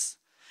compromise.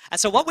 And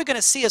so what we're going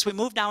to see as we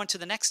move now into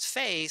the next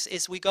phase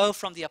is we go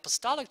from the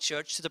apostolic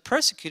church to the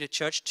persecuted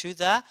church to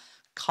the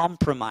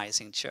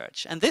compromising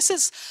church. And this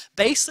is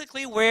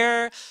basically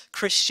where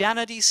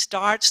Christianity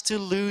starts to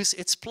lose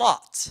its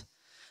plot.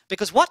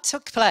 Because what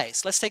took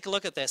place? Let's take a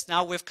look at this.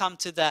 Now we've come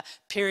to the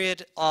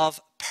period of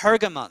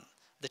Pergamon,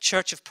 the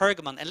church of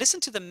Pergamon. And listen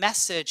to the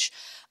message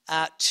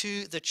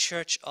to the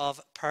church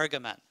of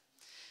Pergamon.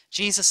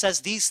 Jesus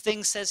says, "These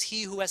things says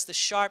he who has the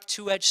sharp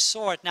two-edged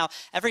sword." Now,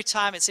 every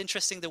time it's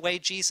interesting the way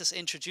Jesus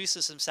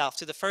introduces himself.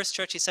 To the first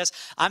church, he says,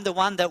 "I'm the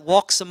one that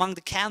walks among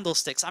the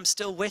candlesticks. I'm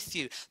still with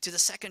you." To the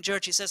second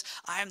church, he says,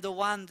 "I am the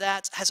one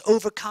that has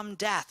overcome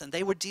death," and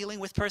they were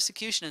dealing with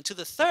persecution. And to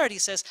the third, he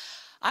says,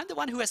 "I'm the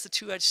one who has the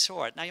two-edged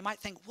sword." Now, you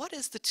might think, what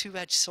is the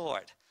two-edged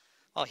sword?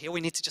 Well, here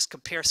we need to just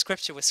compare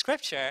Scripture with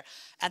Scripture.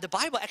 And the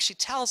Bible actually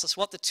tells us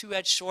what the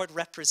two-edged sword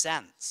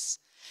represents.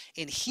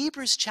 In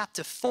Hebrews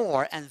chapter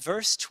 4 and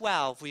verse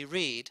 12, we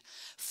read,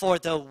 "For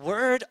the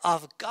word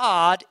of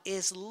God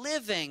is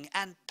living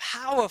and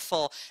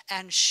powerful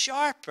and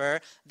sharper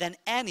than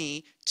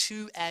any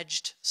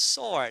two-edged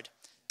sword,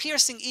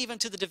 piercing even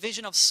to the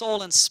division of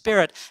soul and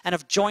spirit and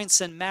of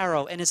joints and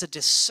marrow, and is a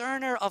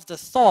discerner of the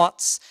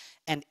thoughts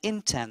and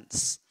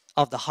intents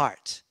of the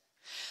heart."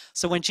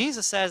 So when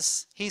Jesus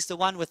says he's the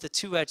one with the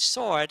two-edged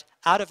sword,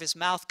 out of his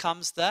mouth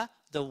comes the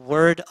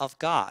word of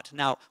God.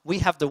 Now, we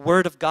have the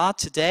word of God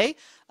today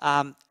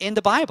in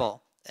the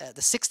Bible,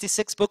 the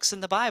 66 books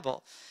in the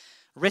Bible,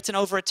 written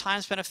over a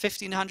time span of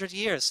 1,500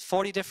 years,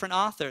 40 different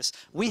authors.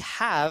 We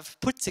have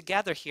put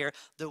together here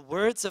the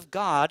words of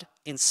God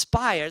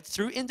inspired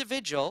through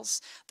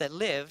individuals that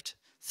lived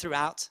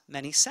throughout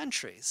many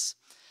centuries.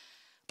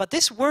 But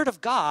this word of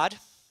God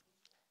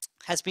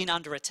has been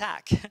under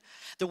attack.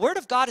 The word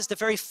of God is the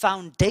very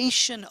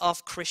foundation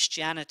of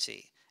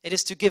Christianity. It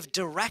is to give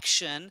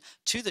direction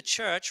to the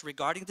church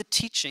regarding the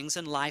teachings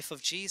and life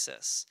of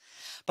Jesus.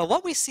 But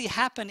what we see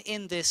happen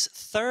in this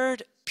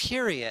third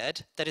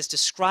period that is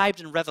described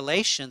in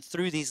Revelation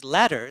through these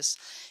letters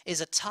is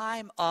a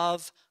time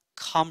of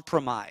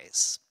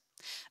compromise.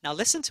 Now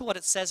listen to what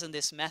it says in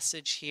this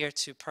message here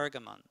to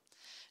Pergamon.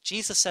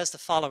 Jesus says the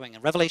following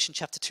in Revelation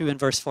chapter 2 and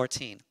verse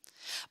 14.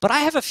 "But I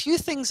have a few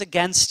things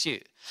against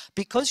you,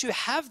 because you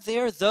have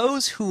there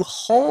those who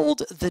hold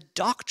the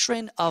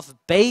doctrine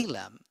of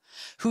Balaam,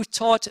 who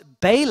taught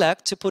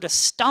Balak to put a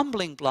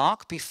stumbling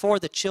block before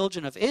the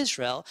children of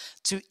Israel,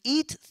 to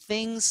eat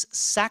things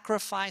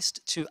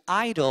sacrificed to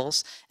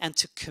idols, and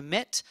to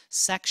commit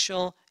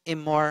sexual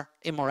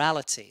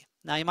immorality."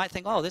 Now you might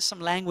think, oh, there's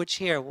some language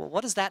here. Well,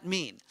 what does that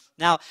mean?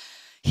 Now,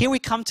 here we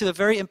come to a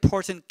very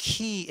important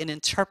key in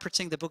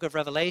interpreting the book of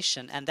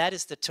Revelation, and that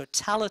is the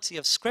totality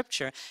of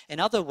Scripture. In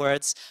other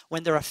words,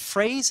 when there are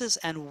phrases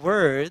and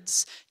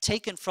words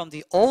taken from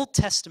the Old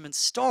Testament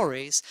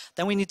stories,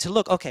 then we need to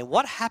look, okay,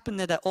 what happened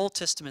in that Old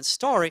Testament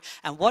story,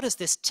 and what is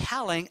this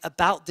telling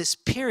about this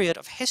period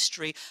of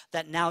history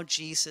that now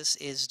Jesus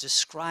is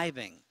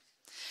describing?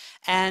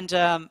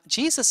 And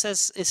Jesus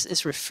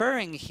is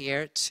referring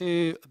here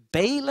to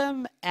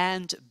Balaam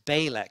and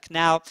Balak.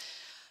 Now,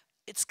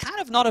 it's kind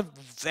of not a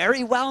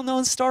very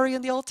well-known story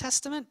in the Old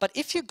Testament, but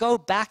if you go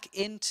back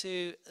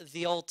into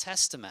the Old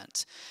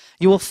Testament,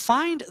 you will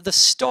find the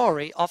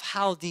story of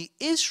how the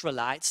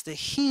Israelites, the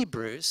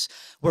Hebrews,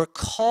 were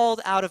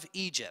called out of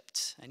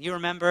Egypt. And you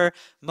remember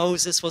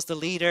Moses was the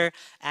leader,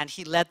 and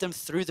he led them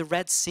through the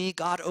Red Sea.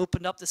 God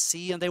opened up the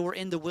sea, and they were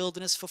in the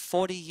wilderness for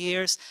 40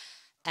 years.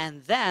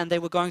 And then they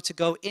were going to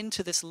go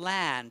into this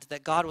land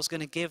that God was going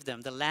to give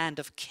them, the land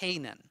of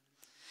Canaan.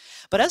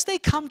 But as they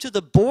come to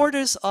the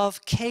borders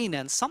of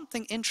Canaan,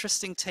 something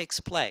interesting takes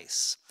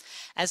place.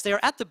 As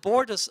they're at the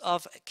borders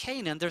of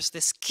Canaan, there's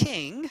this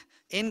king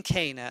in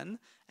Canaan,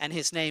 and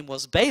his name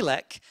was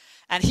Balak,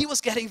 and he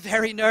was getting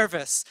very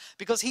nervous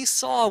because he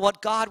saw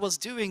what God was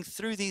doing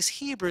through these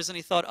Hebrews, and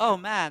he thought, oh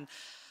man,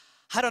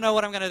 I don't know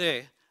what I'm going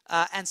to do.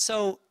 And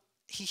so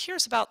he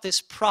hears about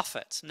this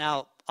prophet.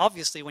 Now,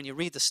 obviously, when you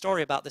read the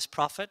story about this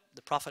prophet,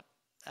 the prophet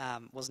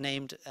was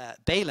named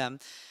Balaam,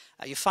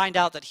 you find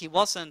out that he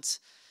wasn't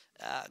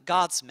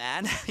God's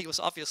man. He was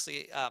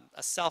obviously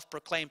a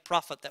self-proclaimed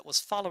prophet that was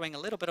following a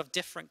little bit of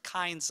different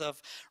kinds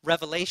of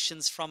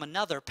revelations from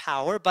another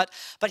power. But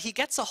he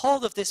gets a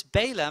hold of this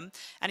Balaam,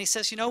 and he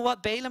says, you know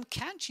what, Balaam,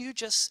 can't you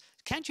just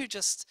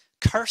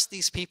curse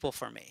these people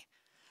for me?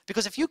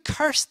 Because if you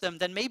curse them,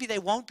 then maybe they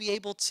won't be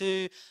able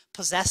to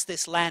possess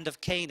this land of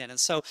Canaan. And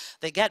so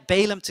they get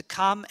Balaam to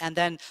come, and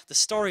then the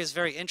story is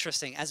very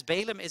interesting. As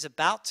Balaam is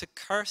about to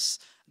curse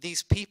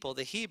these people,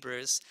 the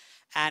Hebrews,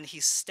 and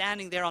he's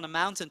standing there on a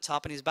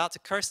mountaintop and he's about to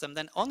curse them,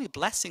 then only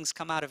blessings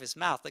come out of his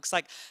mouth. It's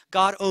like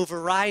God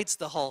overrides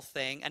the whole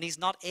thing and he's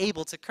not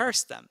able to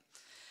curse them.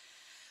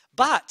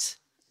 But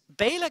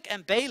Balak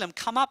and Balaam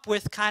come up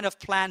with kind of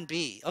plan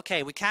B.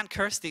 Okay, we can't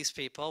curse these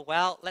people.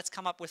 Well, let's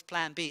come up with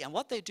plan B. And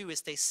what they do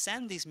is they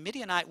send these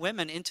Midianite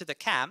women into the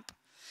camp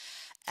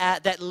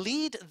that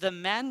lead the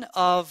men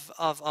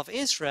of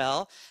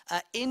Israel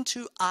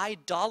into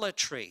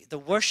idolatry, the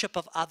worship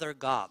of other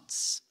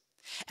gods.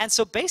 And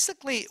so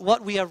basically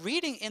what we are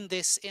reading in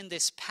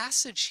this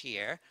passage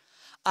here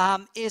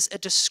is a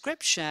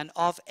description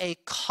of a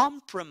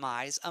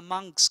compromise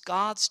amongst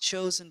God's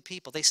chosen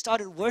people. They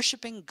started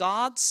worshiping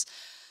gods,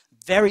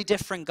 very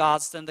different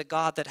gods than the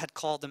God that had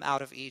called them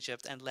out of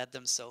Egypt and led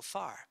them so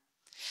far.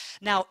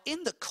 Now,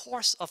 in the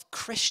course of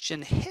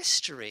Christian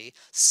history,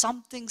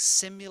 something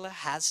similar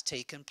has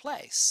taken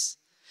place.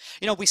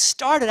 You know, we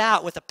started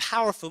out with a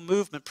powerful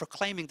movement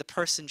proclaiming the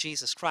person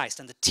Jesus Christ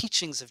and the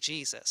teachings of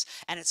Jesus,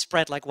 and it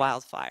spread like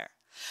wildfire.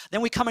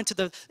 Then we come into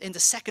the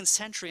 2nd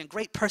century, and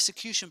great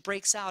persecution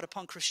breaks out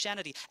upon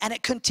Christianity, and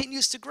it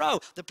continues to grow.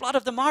 The blood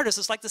of the martyrs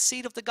is like the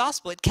seed of the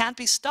gospel. It can't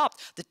be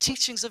stopped. The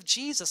teachings of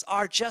Jesus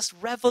are just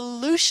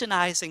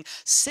revolutionizing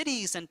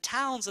cities and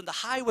towns and the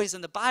highways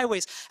and the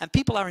byways, and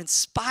people are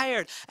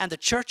inspired, and the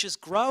church is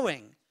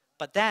growing.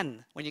 But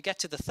then, when you get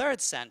to the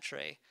 3rd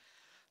century,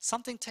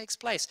 something takes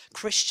place.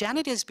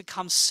 Christianity has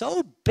become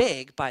so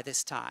big by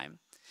this time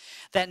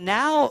that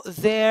now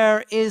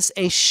there is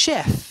a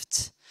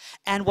shift.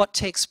 And what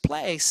takes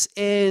place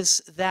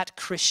is that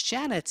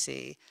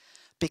Christianity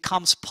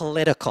becomes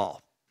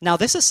political. Now,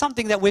 this is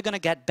something that we're going to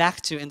get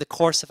back to in the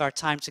course of our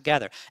time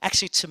together.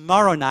 Actually,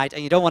 tomorrow night,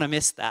 and you don't want to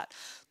miss that,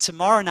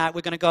 tomorrow night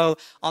we're going to go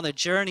on a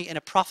journey in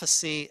a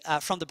prophecy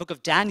from the book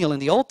of Daniel in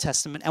the Old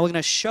Testament, and we're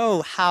going to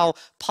show how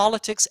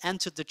politics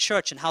entered the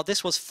church and how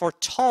this was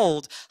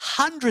foretold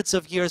hundreds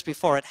of years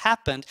before it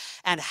happened,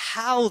 and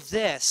how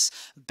this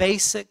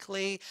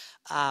basically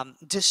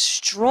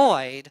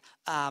destroyed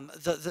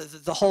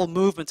the whole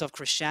movement of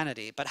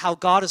Christianity, but how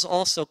God is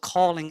also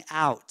calling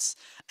out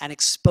and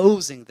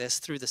exposing this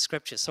through the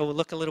scriptures. So we'll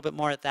look a little bit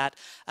more at that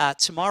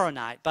tomorrow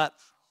night. But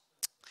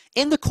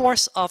in the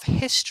course of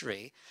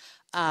history,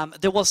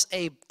 there was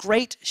a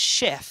great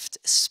shift,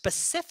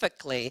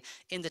 specifically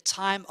in the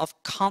time of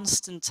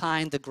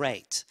Constantine the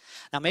Great.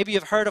 Now, maybe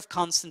you've heard of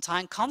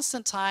Constantine.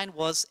 Constantine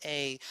was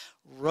a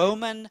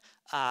Roman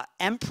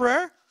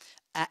emperor,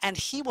 and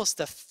he was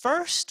the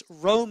first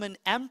Roman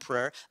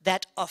emperor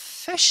that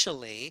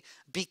officially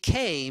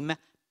became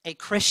a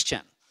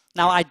Christian.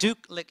 Now, I do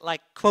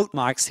like quote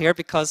marks here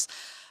because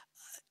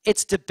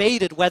it's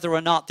debated whether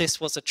or not this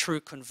was a true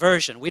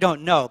conversion. We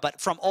don't know, but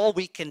from all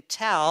we can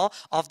tell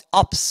of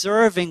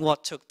observing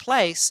what took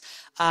place,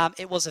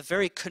 it was a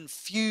very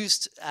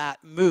confused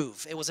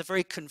move. It was a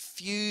very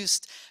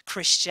confused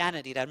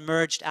Christianity that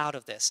emerged out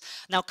of this.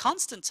 Now,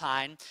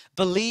 Constantine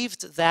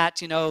believed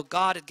that, you know,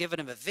 God had given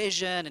him a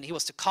vision and he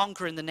was to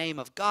conquer in the name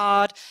of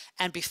God.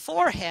 And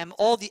before him,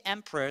 all the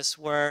emperors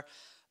were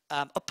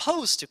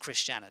opposed to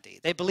Christianity.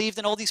 They believed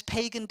in all these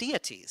pagan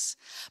deities.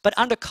 But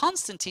under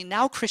Constantine,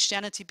 now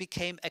Christianity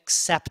became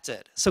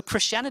accepted. So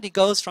Christianity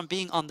goes from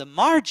being on the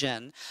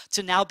margin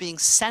to now being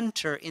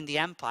center in the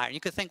empire. And you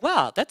could think,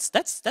 wow,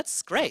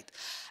 that's great.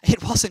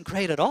 It wasn't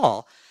great at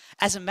all.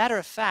 As a matter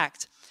of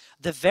fact,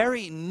 the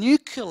very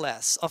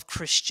nucleus of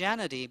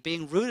Christianity,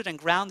 being rooted and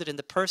grounded in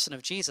the person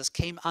of Jesus,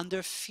 came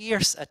under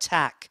fierce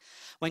attack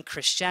when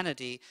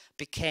Christianity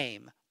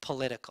became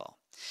political.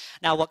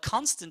 Now, what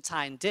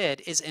Constantine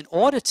did is, in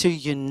order to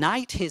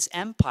unite his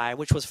empire,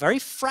 which was very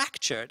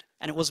fractured,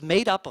 and it was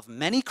made up of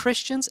many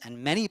Christians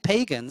and many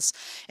pagans,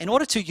 in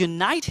order to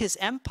unite his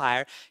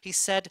empire, he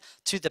said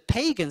to the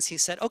pagans, he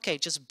said, okay,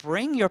 just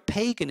bring your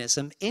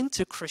paganism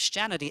into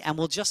Christianity and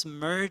we'll just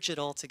merge it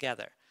all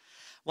together.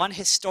 One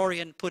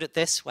historian put it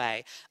this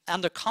way: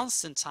 under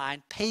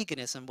Constantine,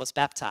 paganism was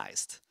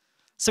baptized.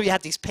 So you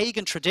had these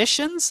pagan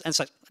traditions, and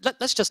so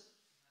let's just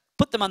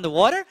put them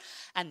underwater,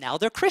 and now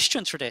they're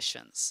Christian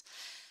traditions.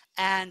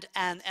 And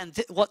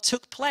what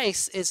took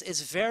place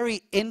is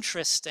very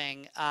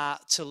interesting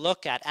to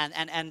look at,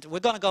 and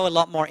we're going to go a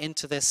lot more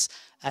into this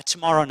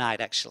tomorrow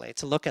night, actually,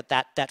 to look at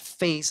that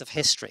phase of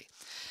history.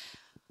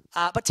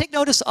 But take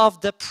notice of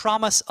the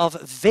promise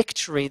of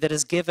victory that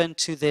is given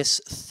to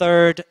this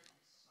third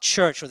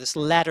church, or this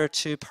letter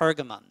to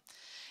Pergamon.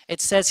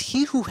 It says,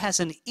 "He who has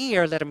an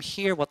ear, let him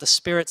hear what the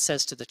Spirit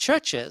says to the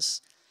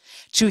churches.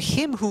 To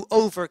him who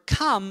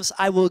overcomes,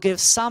 I will give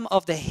some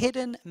of the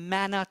hidden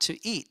manna to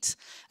eat.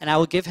 And I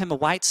will give him a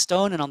white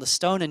stone, and on the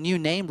stone a new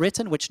name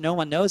written, which no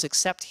one knows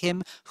except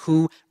him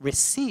who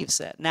receives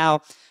it."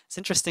 Now, it's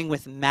interesting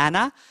with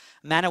manna.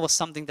 Manna was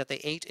something that they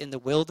ate in the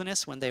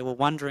wilderness when they were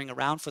wandering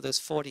around for those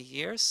 40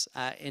 years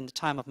in the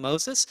time of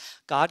Moses.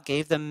 God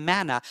gave them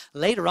manna.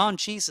 Later on,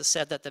 Jesus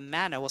said that the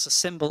manna was a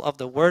symbol of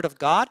the Word of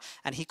God,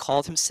 and he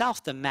called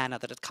himself the manna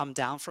that had come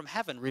down from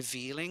heaven,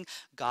 revealing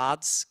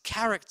God's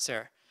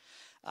character.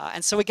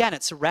 And so again,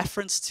 it's a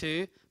reference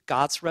to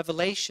God's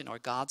revelation or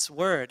God's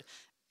word.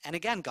 And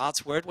again,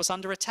 God's word was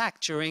under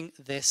attack during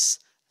this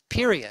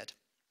period.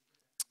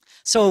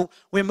 So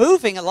we're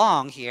moving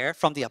along here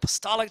from the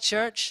apostolic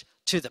church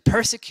to the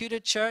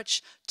persecuted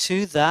church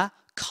to the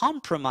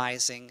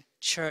compromising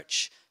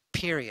church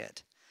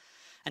period.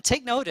 And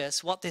take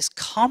notice what this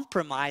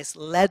compromise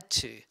led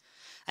to.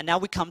 And now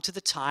we come to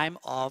the time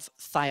of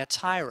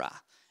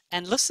Thyatira.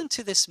 And listen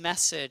to this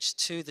message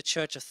to the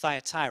church of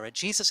Thyatira.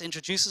 Jesus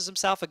introduces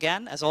himself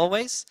again, as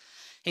always.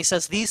 He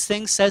says, "These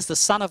things says the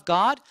Son of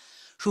God,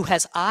 who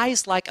has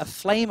eyes like a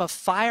flame of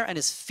fire and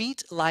his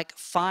feet like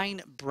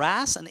fine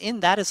brass. And in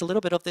that is a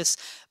little bit of this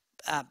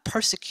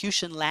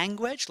persecution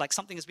language, like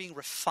something is being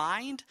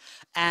refined.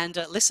 And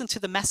listen to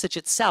the message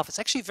itself. It's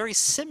actually very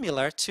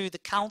similar to the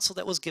counsel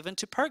that was given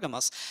to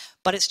Pergamos,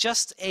 but it's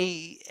just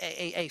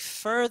a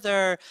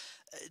further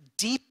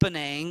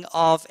deepening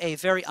of a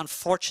very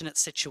unfortunate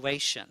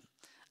situation.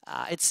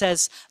 It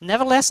says,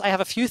 "Nevertheless, I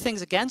have a few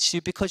things against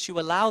you because you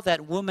allow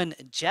that woman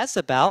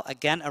Jezebel,"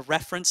 again a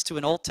reference to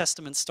an Old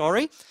Testament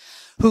story,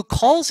 "who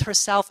calls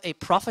herself a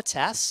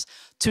prophetess,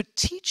 to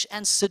teach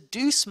and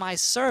seduce my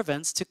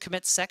servants to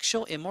commit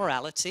sexual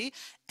immorality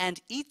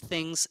and eat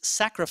things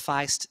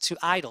sacrificed to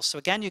idols." So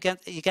again, you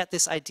get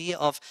this idea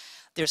of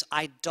there's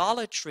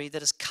idolatry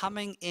that is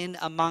coming in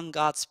among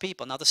God's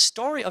people. Now, the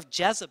story of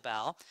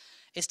Jezebel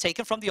is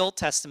taken from the Old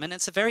Testament.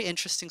 It's a very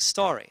interesting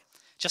story.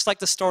 Just like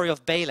the story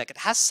of Balak. It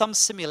has some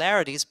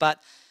similarities,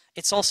 but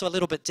it's also a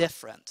little bit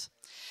different.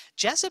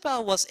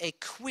 Jezebel was a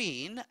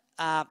queen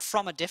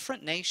from a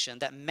different nation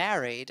that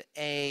married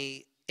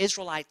a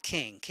Israelite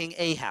king, King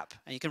Ahab.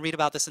 And you can read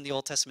about this in the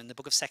Old Testament, in the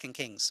book of 2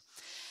 Kings.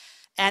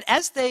 And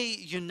as they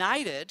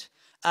united,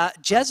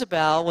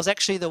 Jezebel was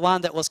actually the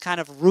one that was kind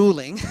of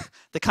ruling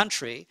the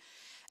country.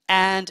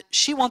 And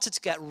she wanted to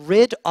get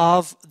rid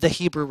of the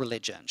Hebrew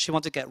religion. She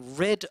wanted to get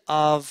rid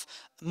of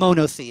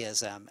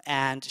monotheism,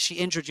 and she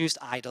introduced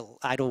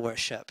idol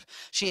worship.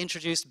 She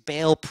introduced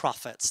Baal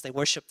prophets. They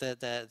worshiped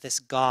this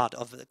god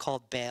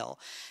called Baal.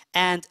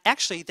 And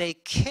actually, they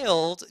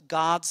killed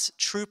God's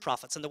true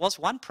prophets. And there was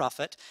one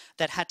prophet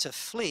that had to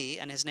flee,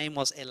 and his name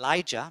was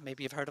Elijah.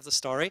 Maybe you've heard of the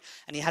story.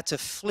 And he had to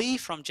flee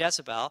from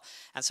Jezebel.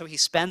 And so he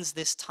spends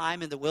this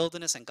time in the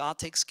wilderness, and God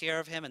takes care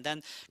of him. And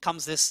then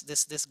comes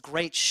this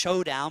great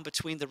showdown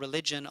between the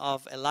religion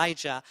of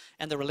Elijah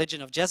and the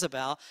religion of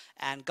Jezebel.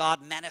 And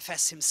God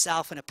manifests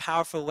himself in a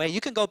powerful way. You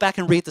can go back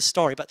and read the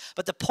story. But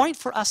the point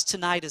for us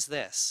tonight is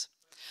this.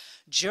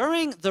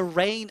 During the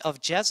reign of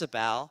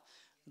Jezebel,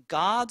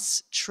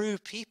 God's true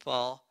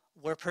people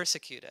were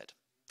persecuted.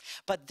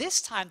 But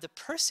this time, the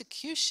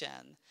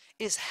persecution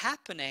is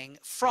happening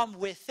from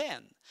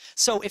within.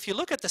 So if you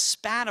look at the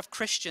span of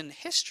Christian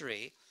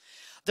history,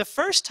 the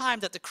first time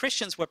that the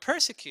Christians were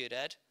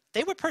persecuted,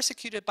 they were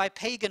persecuted by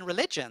pagan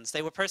religions.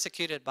 They were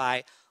persecuted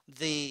by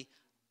the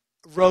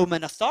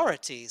Roman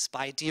authorities,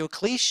 by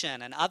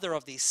Diocletian and other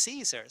of these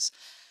Caesars.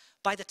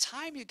 By the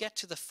time you get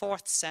to the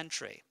 4th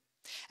century,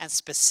 and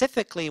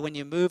specifically when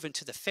you move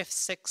into the 5th,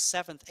 6th,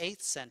 7th,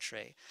 8th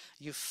century,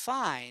 you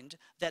find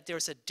that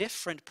there's a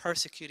different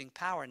persecuting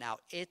power now.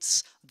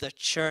 It's the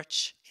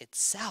church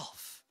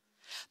itself.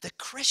 The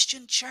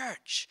Christian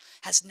church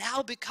has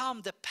now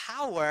become the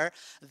power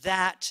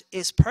that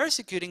is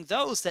persecuting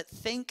those that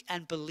think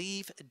and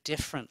believe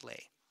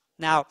differently.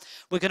 Now,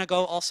 we're going to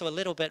go also a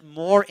little bit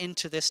more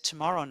into this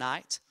tomorrow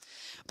night,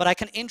 but I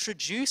can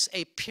introduce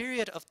a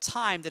period of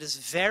time that is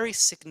very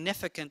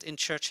significant in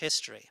church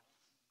history.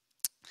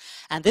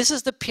 And this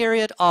is the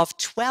period of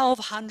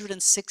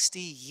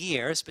 1260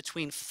 years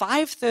between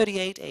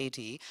 538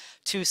 AD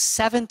to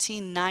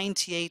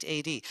 1798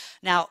 AD.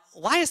 Now,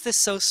 why is this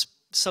so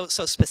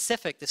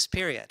specific, this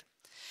period?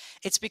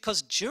 It's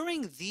because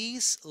during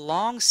these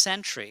long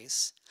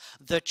centuries,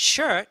 the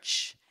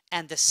church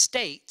and the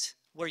state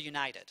were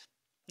united.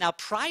 Now,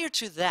 prior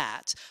to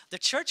that, the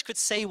church could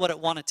say what it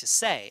wanted to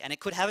say, and it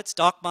could have its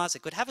dogmas,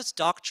 it could have its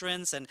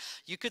doctrines, and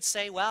you could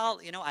say,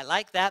 well, you know, I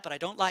like that, but I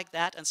don't like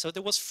that, and so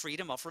there was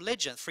freedom of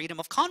religion,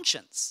 freedom of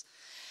conscience.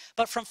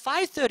 But from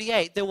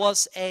 538, there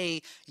was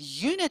a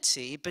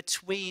unity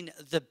between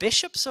the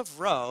bishops of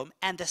Rome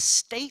and the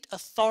state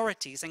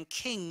authorities and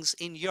kings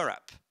in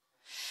Europe.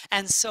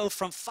 And so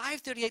from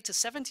 538 to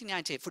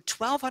 1798, for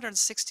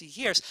 1260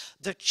 years,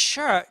 the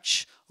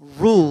church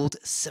ruled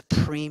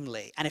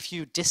supremely. And if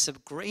you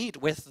disagreed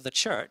with the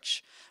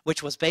church,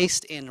 which was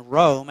based in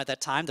Rome at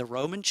that time, the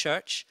Roman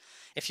church,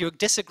 if you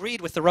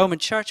disagreed with the Roman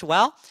church,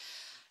 well,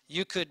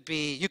 you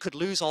could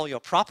lose all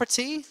your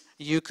property,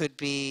 you could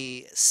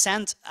be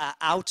sent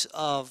out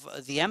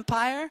of the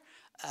empire,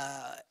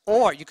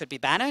 or you could be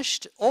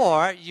banished,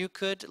 or you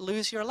could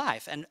lose your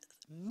life. And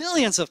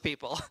millions of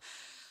people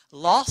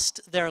lost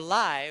their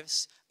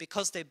lives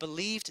because they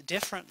believed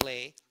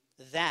differently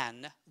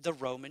than the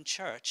Roman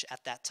church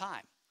at that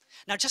time.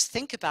 Now just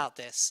think about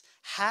this.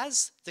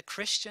 Has the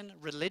Christian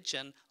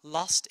religion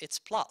lost its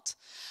plot?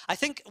 I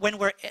think when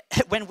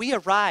we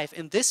arrive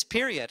in this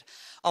period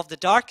of the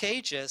Dark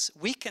Ages,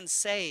 we can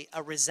say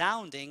a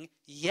resounding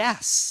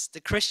yes, the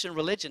Christian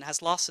religion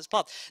has lost its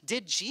plot.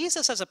 Did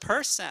Jesus as a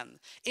person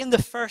in the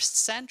 1st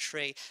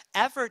century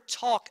ever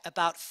talk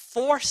about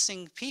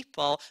forcing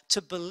people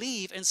to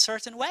believe in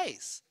certain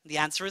ways? The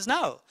answer is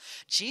no.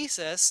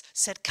 Jesus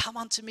said, "Come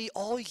unto me,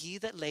 all ye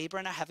that labor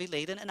and are heavy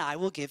laden, and I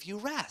will give you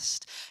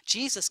rest."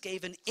 Jesus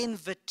gave an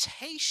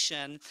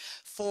invitation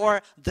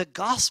for the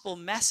gospel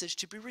message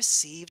to be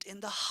received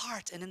in the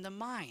heart and in the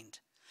mind.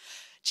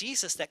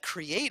 Jesus that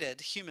created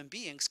human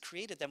beings,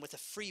 created them with a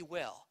free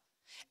will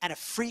and a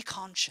free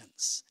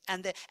conscience.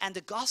 And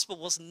the gospel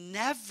was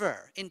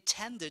never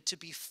intended to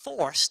be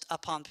forced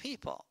upon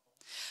people.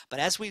 But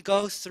as we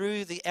go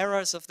through the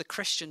eras of the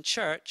Christian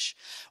church,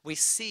 we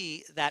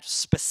see that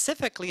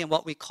specifically in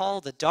what we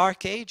call the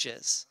Dark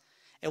Ages,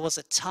 it was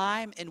a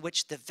time in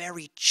which the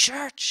very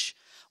church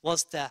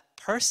was the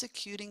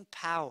persecuting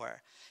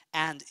power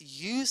and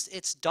used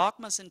its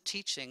dogmas and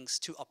teachings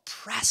to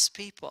oppress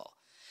people.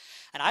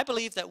 And I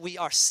believe that we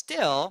are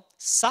still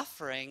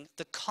suffering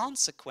the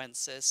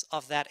consequences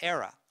of that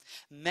era.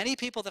 Many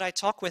people that I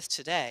talk with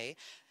today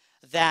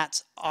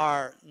that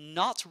are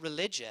not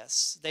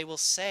religious, they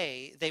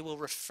will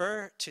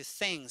refer to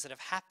things that have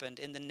happened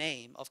in the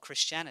name of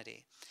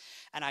Christianity.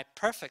 And I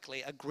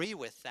perfectly agree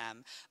with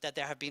them that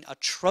there have been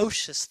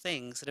atrocious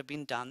things that have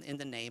been done in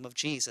the name of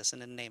Jesus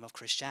and in the name of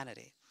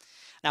Christianity.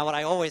 Now, what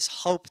I always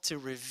hope to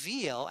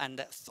reveal,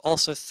 and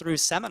also through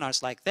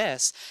seminars like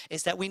this,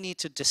 is that we need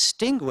to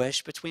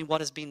distinguish between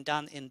what has been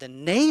done in the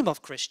name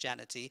of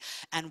Christianity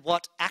and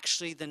what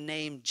actually the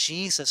name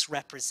Jesus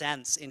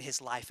represents in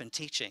his life and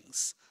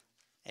teachings.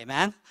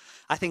 Amen?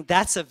 I think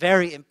that's a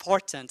very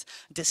important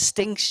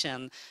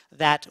distinction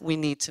that we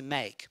need to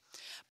make.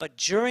 But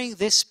during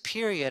this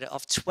period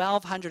of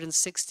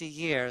 1260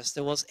 years,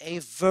 there was a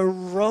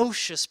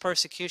ferocious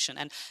persecution.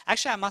 And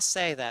actually, I must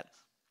say that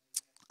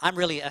I'm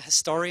really a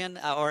historian,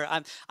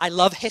 I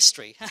love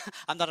history.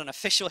 I'm not an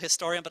official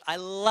historian, but I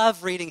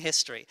love reading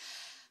history.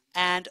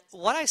 And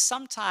what I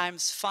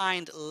sometimes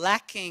find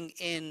lacking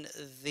in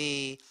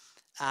the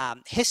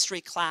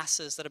history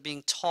classes that are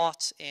being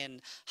taught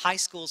in high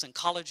schools and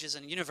colleges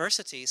and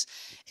universities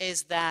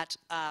is that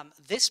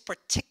this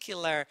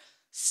particular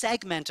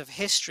segment of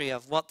history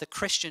of what the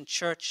Christian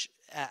church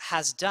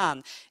has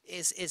done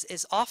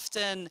is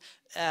often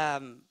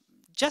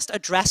just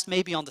addressed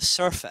maybe on the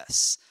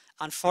surface.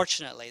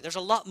 Unfortunately, there's a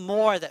lot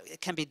more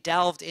that can be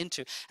delved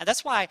into, and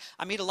that's why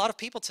I meet a lot of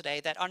people today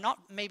that are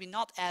maybe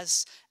not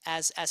as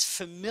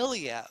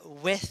familiar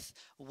with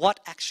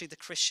what actually the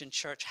Christian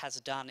church has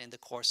done in the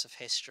course of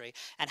history,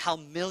 and how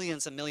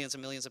millions and millions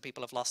and millions of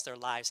people have lost their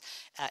lives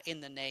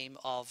in the name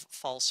of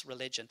false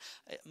religion.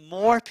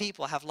 More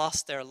people have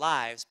lost their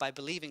lives by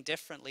believing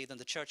differently than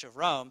the Church of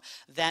Rome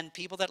than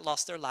people that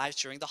lost their lives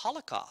during the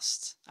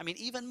Holocaust. I mean,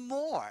 even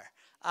more.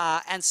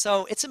 And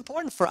so it's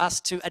important for us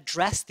to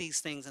address these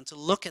things and to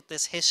look at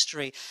this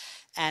history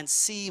and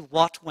see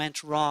what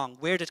went wrong.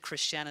 Where did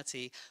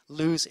Christianity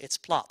lose its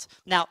plot?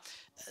 Now,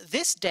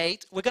 this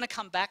date, we're going to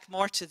come back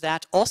more to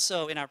that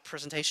also in our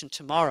presentation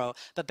tomorrow,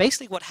 but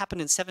basically what happened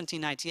in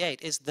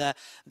 1798 is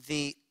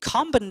the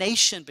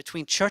combination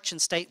between church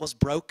and state was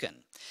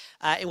broken.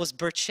 It was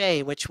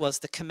Berthier, which was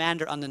the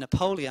commander under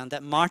Napoleon,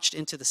 that marched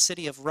into the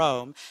city of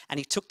Rome, and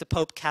he took the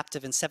Pope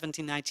captive in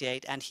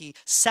 1798, and he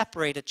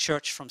separated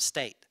church from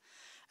state.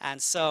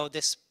 And so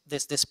this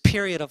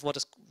period of what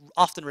is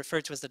often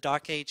referred to as the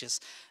Dark Ages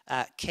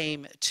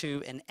came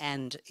to an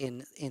end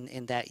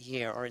in that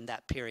year or in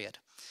that period.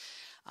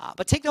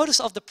 But take notice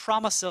of the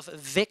promise of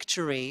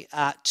victory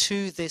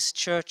to this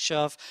church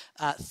of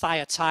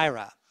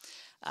Thyatira.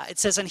 It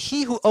says, and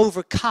he who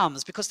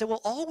overcomes, because there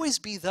will always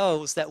be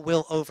those that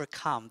will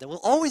overcome. There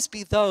will always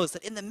be those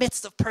that in the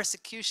midst of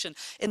persecution,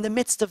 in the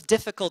midst of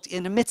difficulty,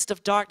 in the midst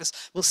of darkness,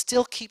 will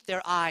still keep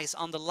their eyes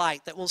on the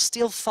light, that will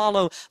still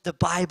follow the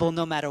Bible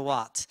no matter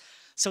what.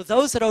 So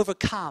those that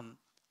overcome,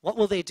 what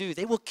will they do?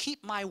 They will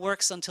keep my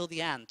works until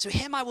the end. To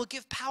him I will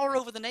give power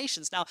over the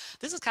nations. Now,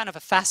 this is kind of a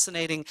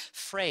fascinating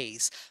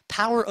phrase,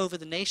 power over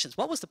the nations.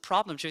 What was the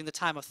problem during the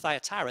time of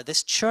Thyatira,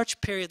 this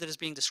church period that is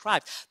being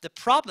described? The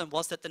problem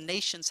was that the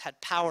nations had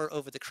power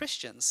over the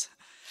Christians.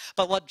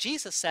 But what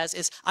Jesus says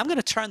is, I'm going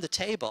to turn the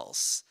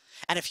tables.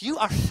 And if you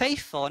are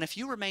faithful, and if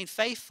you remain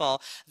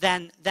faithful,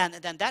 then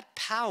that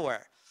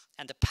power,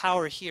 and the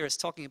power here is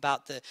talking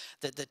about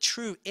the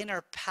true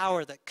inner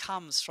power that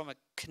comes from a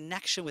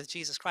connection with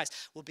Jesus Christ,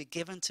 will be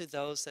given to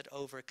those that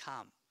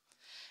overcome.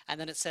 And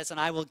then it says, and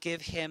I will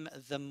give him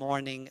the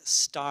morning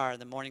star.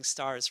 The morning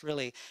star is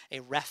really a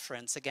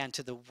reference, again,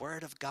 to the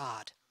Word of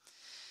God.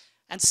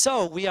 And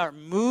so we are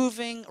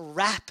moving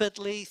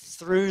rapidly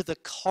through the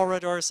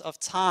corridors of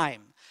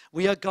time.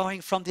 We are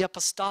going from the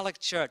apostolic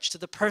church to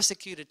the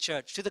persecuted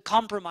church, to the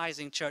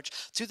compromising church,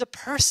 to the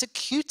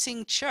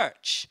persecuting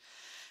church.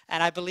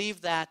 And I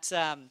believe that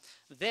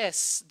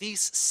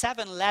these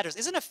 7 letters,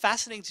 isn't it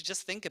fascinating to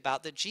just think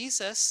about that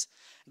Jesus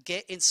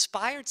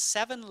inspired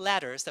 7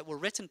 letters that were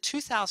written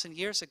 2,000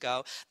 years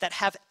ago that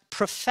have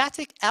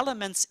prophetic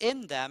elements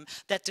in them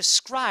that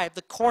describe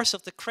the course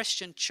of the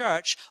Christian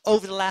church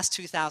over the last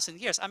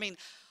 2,000 years. I mean,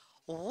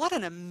 what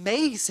an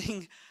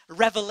amazing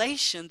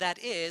revelation that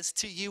is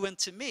to you and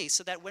to me,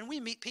 so that when we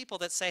meet people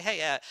that say,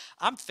 hey,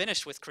 I'm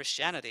finished with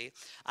Christianity,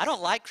 I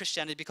don't like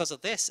Christianity because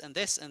of this and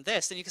this and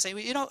this, then you can say,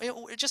 well, you know,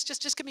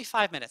 just give me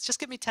 5 minutes, just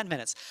give me 10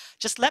 minutes,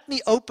 just let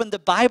me open the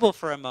Bible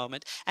for a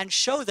moment and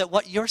show that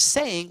what you're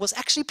saying was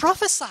actually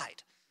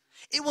prophesied.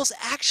 It was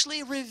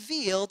actually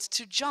revealed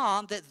to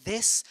John that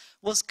this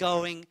was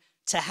going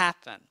to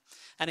happen.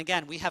 And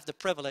again, we have the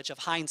privilege of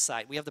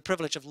hindsight. We have the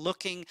privilege of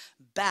looking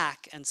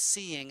back and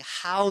seeing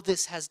how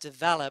this has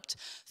developed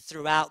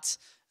throughout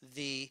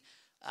the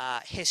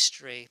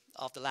history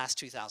of the last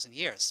 2,000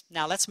 years.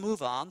 Now let's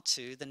move on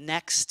to the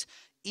next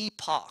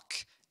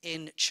epoch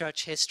in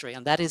church history,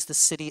 and that is the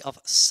city of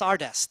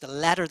Sardis, the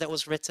letter that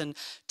was written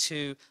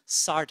to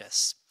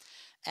Sardis.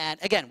 And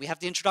again, we have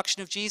the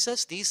introduction of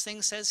Jesus. These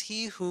things says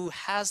he who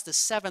has the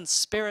 7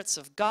 spirits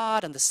of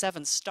God and the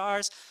 7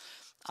 stars.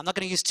 I'm not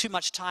going to use too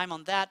much time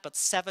on that, but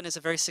 7 is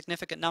a very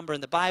significant number in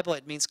the Bible.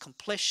 It means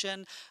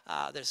completion.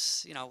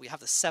 We have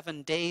the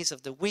 7 days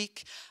of the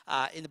week.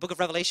 In the book of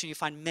Revelation, you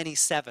find many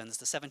 7s,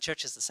 the 7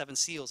 churches, the 7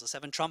 seals, the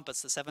 7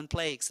 trumpets, the 7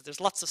 plagues. There's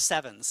lots of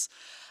 7s.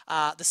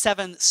 The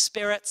 7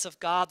 spirits of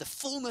God, the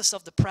fullness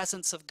of the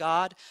presence of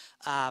God.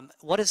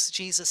 What is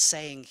Jesus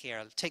saying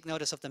here? Take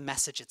notice of the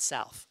message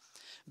itself.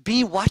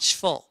 Be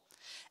watchful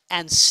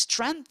and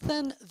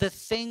strengthen the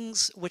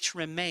things which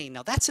remain.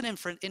 Now, that's an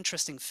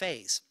interesting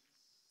phase.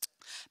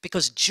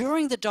 Because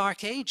during the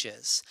Dark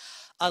Ages,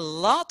 a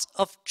lot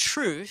of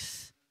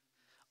truth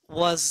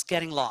was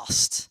getting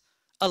lost.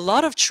 A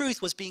lot of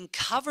truth was being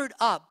covered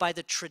up by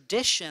the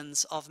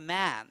traditions of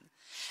man.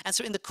 And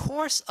so in the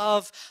course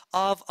of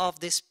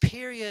this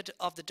period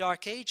of the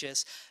Dark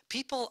Ages,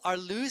 people are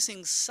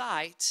losing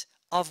sight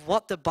of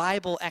what the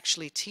Bible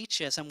actually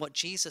teaches and what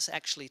Jesus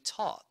actually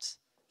taught.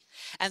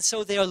 And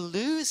so they are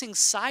losing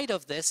sight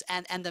of this,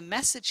 and the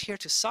message here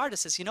to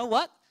Sardis is, you know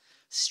what?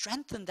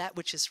 Strengthen that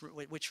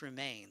which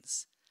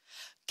remains.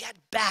 Get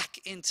back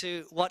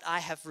into what I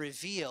have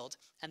revealed.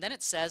 And then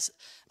it says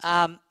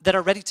that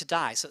are ready to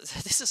die. So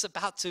this is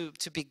about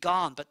to be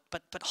gone,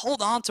 but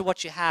hold on to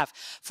what you have.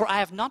 For I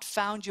have not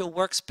found your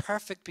works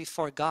perfect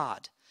before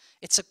God.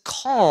 It's a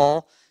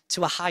call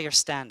to a higher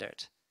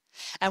standard.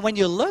 And when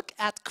you look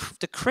at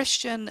the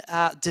Christian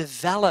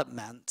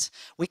development,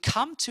 we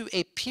come to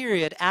a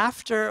period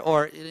after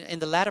or in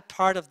the latter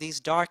part of these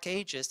Dark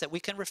Ages that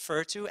we can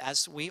refer to,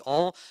 as we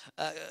all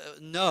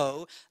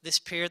know, this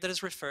period that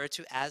is referred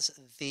to as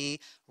the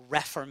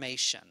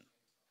Reformation.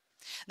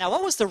 Now,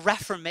 what was the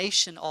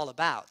Reformation all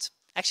about?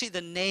 Actually,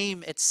 the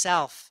name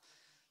itself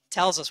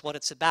tells us what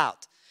it's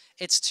about.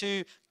 It's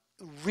to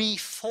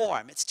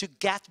reform. It's to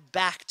get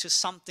back to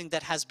something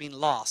that has been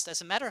lost.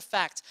 As a matter of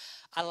fact,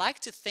 I like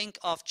to think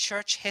of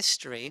church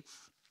history.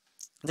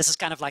 This is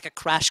kind of like a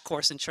crash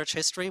course in church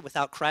history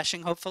without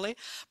crashing, hopefully.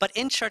 But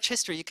in church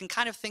history, you can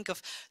kind of think of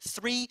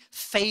 3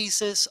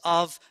 phases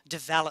of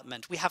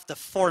development. We have the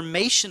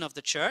formation of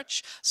the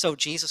church. So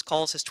Jesus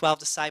calls his 12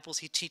 disciples.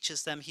 He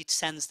teaches them. He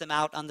sends them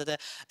out under the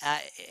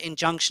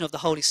injunction of the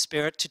Holy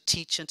Spirit to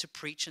teach and to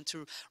preach and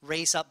to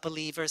raise up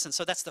believers. And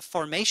so that's the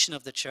formation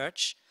of the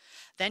church.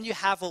 Then you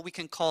have what we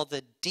can call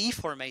the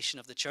deformation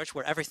of the church,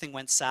 where everything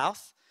went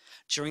south.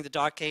 During the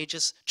Dark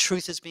Ages,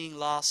 truth is being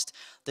lost.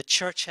 The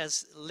church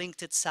has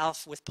linked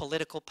itself with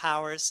political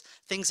powers.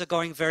 Things are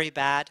going very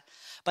bad.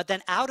 But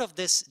then out of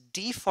this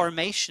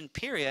deformation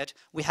period,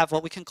 we have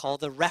what we can call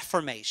the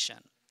Reformation.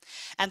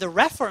 And the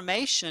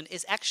Reformation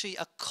is actually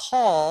a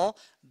call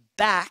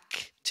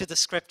back to the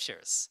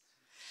Scriptures.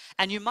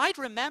 And you might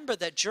remember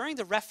that during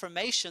the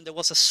Reformation, there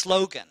was a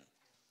slogan.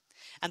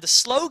 And the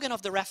slogan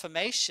of the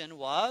Reformation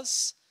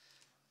was,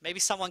 maybe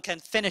someone can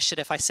finish it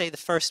if I say the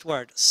first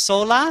word,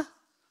 sola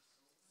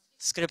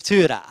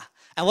scriptura.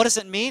 And what does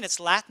it mean? It's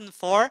Latin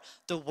for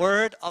the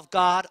Word of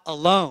God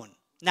alone.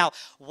 Now,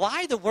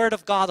 why the Word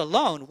of God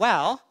alone?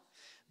 Well,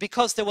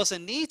 because there was a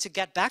need to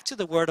get back to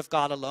the Word of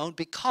God alone,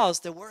 because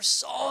there were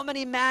so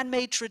many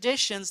man-made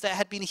traditions that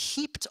had been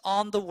heaped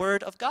on the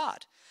Word of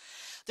God.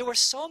 There were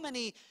so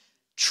many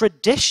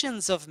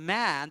traditions of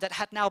man that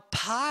had now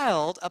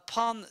piled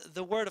upon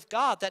the Word of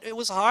God that it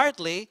was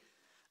hardly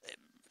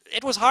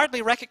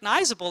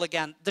recognizable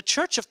again. The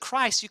Church of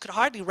Christ, you could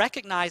hardly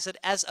recognize it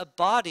as a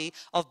body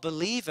of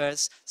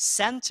believers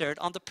centered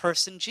on the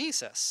person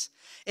Jesus.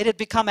 It had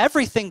become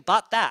everything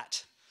but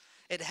that.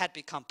 It had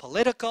become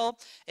political.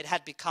 It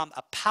had become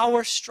a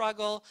power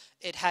struggle.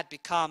 It had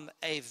become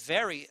a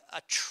very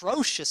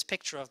atrocious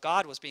picture of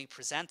God was being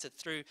presented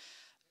through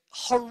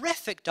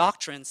horrific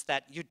doctrines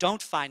that you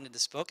don't find in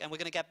this book, and we're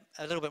going to get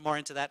a little bit more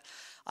into that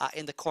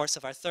in the course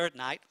of our third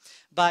night,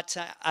 but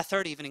our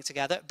third evening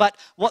together. But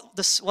what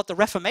the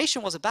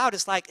Reformation was about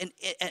is like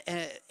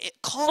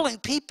calling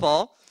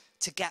people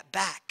to get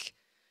back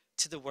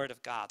to the Word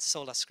of God,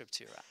 sola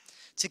scriptura,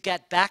 to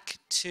get back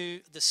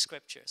to the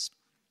Scriptures.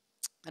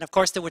 And of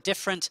course, there were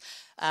different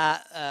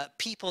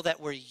people that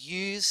were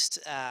used,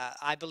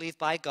 I believe,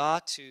 by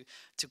God to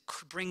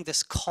bring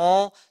this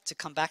call to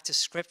come back to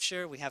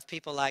Scripture. We have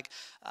people like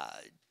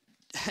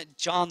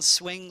John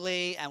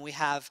Zwingli, and we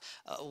have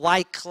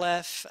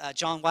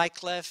John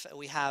Wycliffe.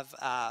 We have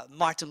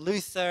Martin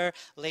Luther,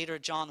 later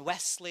John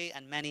Wesley,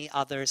 and many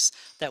others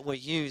that were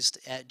used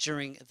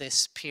during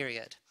this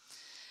period.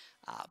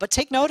 But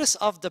take notice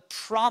of the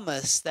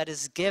promise that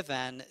is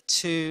given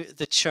to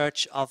the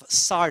church of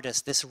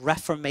Sardis, this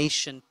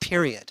Reformation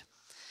period.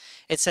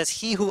 It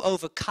says, "He who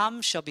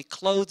overcomes shall be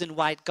clothed in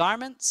white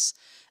garments,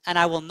 and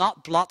I will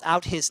not blot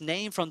out his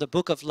name from the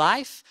book of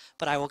life,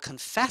 but I will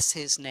confess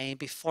his name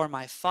before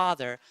my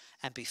Father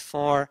and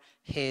before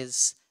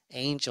his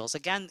angels.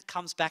 Again,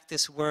 comes back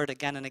this word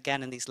again and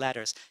again in these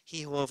letters.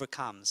 He who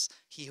overcomes,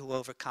 he who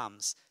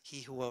overcomes,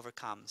 he who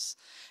overcomes.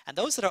 And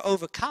those that are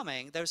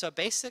overcoming, those are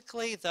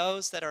basically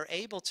those that are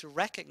able to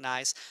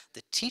recognize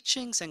the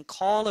teachings and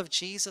call of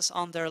Jesus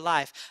on their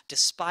life,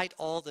 despite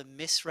all the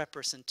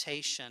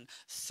misrepresentation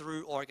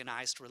through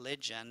organized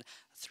religion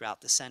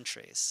throughout the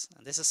centuries.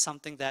 And this is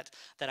something that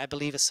I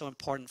believe is so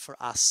important for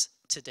us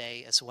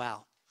today as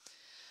well.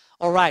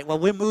 All right, well,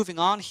 we're moving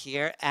on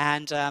here,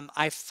 and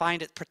I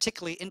find it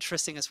particularly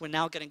interesting as we're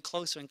now getting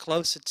closer and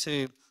closer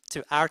to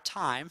our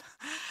time,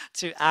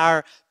 to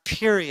our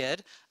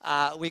period.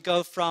 We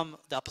go from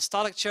the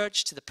apostolic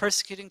church to the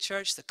persecuting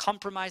church, the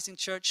compromising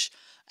church,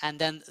 and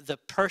then the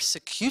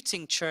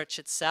persecuting church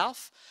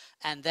itself,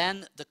 and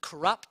then the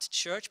corrupt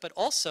church, but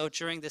also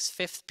during this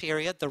fifth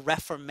period, the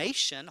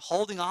Reformation,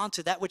 holding on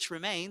to that which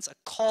remains, a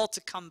call to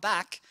come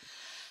back.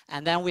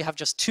 And then we have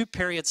just 2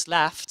 periods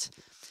left.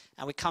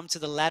 And we come to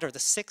the letter, the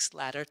 6th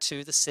letter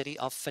to the city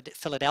of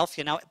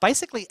Philadelphia. Now,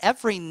 basically,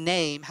 every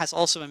name has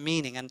also a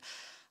meaning. And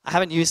I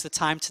haven't used the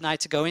time tonight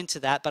to go into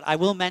that, but I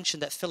will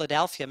mention that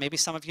Philadelphia, maybe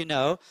some of you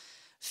know,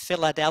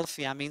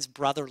 Philadelphia means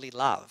brotherly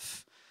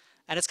love.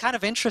 And it's kind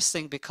of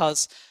interesting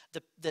because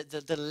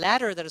the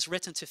letter that is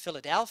written to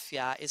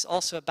Philadelphia is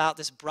also about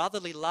this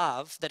brotherly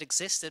love that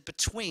existed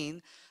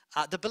between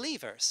the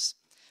believers.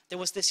 There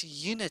was this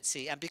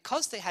unity, and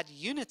because they had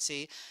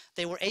unity,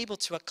 they were able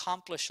to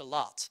accomplish a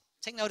lot.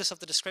 Take notice of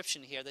the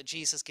description here that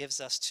Jesus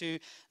gives us to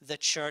the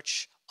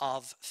church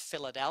of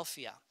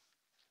Philadelphia.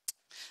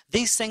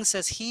 These things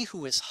says he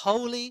who is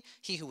holy,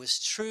 he who is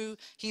true,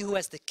 he who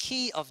has the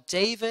key of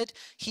David,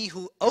 he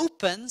who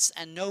opens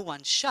and no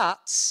one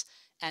shuts,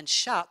 and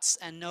shuts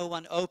and no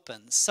one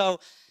opens. So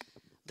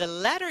the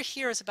letter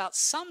here is about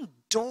some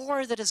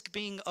door that is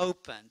being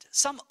opened,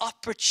 some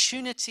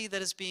opportunity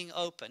that is being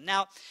opened.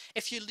 Now,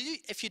 if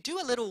you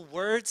do a little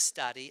word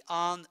study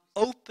on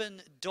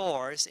open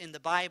doors in the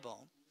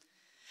Bible,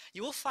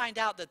 you will find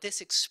out that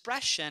this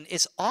expression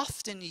is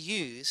often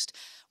used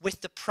with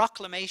the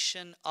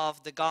proclamation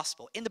of the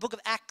gospel. In the book of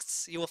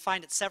Acts, you will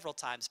find it several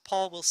times.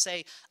 Paul will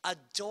say, a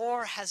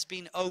door has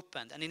been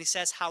opened. And then he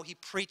says how he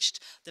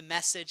preached the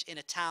message in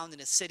a town, in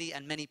a city,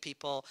 and many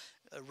people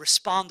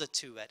responded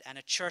to it, and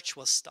a church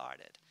was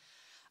started.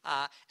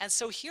 And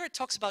so here it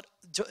talks about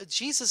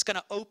Jesus is going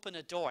to open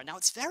a door. Now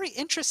it's very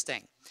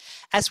interesting.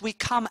 As we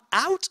come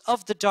out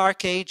of the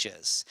Dark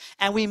Ages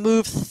and we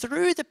move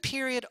through the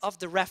period of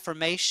the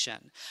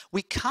Reformation,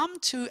 we come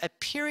to a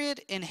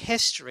period in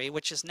history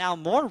which is now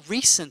more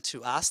recent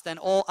to us than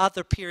all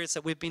other periods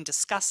that we've been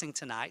discussing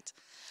tonight.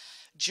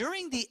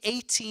 During the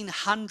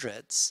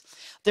 1800s,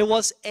 there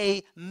was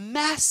a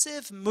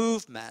massive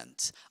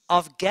movement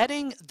of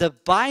getting the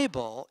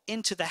Bible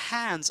into the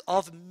hands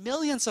of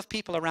millions of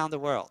people around the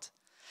world.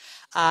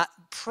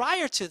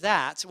 Prior to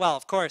that, well,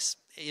 of course,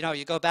 you know,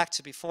 you go back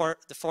to before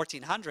the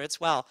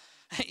 1400s, well,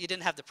 you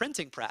didn't have the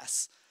printing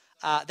press.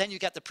 Then you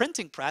get the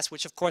printing press,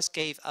 which of course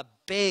gave a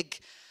big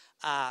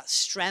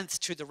strength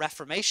to the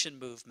Reformation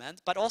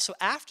movement. But also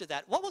after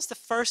that, what was the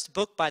first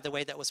book, by the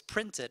way, that was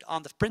printed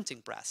on the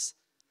printing press?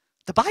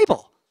 The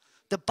Bible.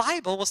 The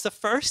Bible was the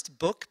first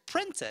book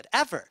printed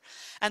ever.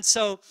 And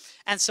so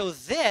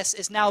this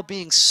is now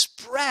being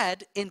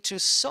spread into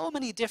so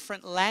many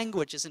different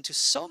languages, into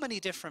so many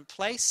different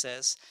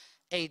places.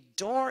 A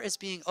door is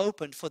being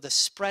opened for the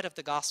spread of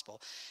the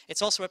gospel.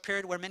 It's also a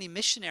period where many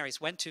missionaries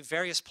went to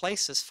various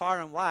places far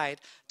and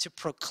wide to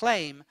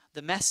proclaim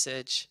the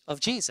message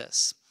of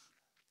Jesus.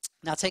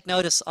 Now take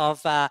notice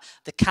of the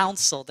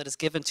counsel that is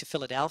given to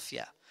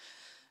Philadelphia.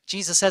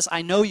 Jesus says,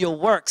 I know your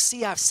works.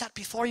 See, I've set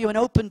before you an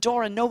open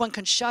door and no one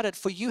can shut it,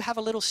 for you have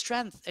a little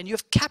strength and you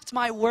have kept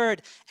my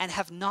word and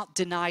have not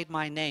denied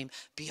my name.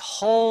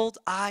 Behold,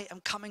 I am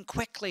coming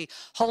quickly.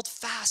 Hold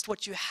fast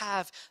what you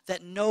have,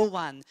 that no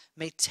one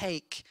may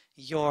take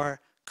your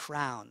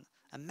crown.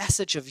 A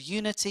message of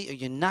unity, a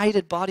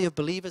united body of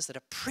believers that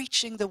are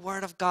preaching the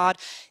word of God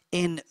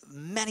in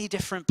many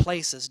different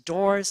places.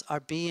 Doors are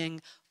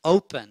being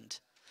opened,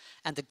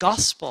 and the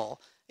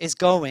gospel is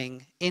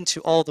going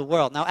into all the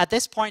world. Now, at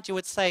this point, you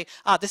would say,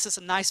 this is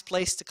a nice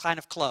place to kind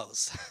of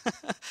close.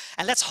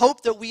 And let's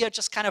hope that we are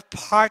just kind of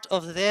part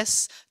of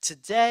this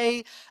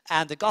today,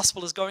 and the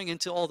gospel is going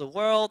into all the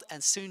world,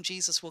 and soon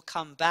Jesus will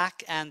come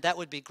back, and that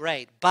would be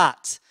great.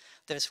 But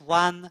there's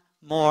one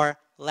more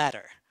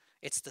letter.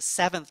 It's the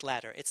 7th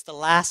letter. It's the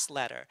last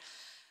letter.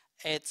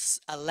 It's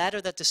a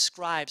letter that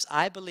describes,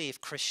 I believe,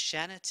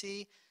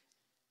 Christianity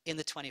in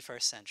the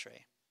 21st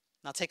century.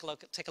 Now take a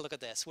look at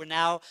this. We're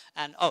now,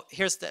 and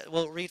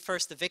we'll read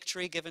first the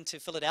victory given to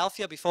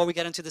Philadelphia before we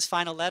get into this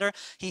final letter.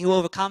 He who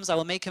overcomes, I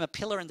will make him a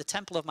pillar in the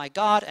temple of my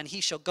God, and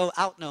he shall go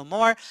out no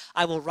more.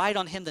 I will write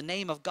on him the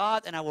name of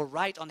God, and I will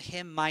write on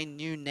him my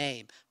new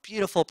name.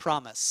 Beautiful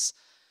promise.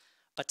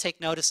 But take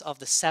notice of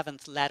the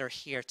 7th letter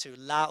here to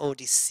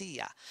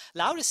Laodicea.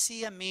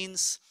 Laodicea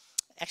means,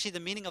 actually the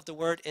meaning of the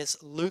word is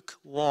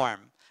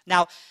lukewarm.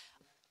 Now,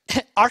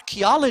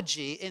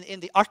 archaeology, in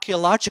the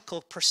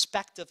archaeological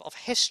perspective of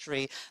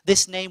history,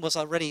 this name was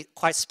already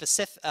quite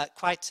specific,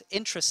 quite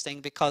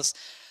interesting, because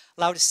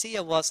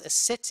Laodicea was a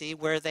city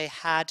where they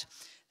had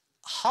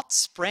hot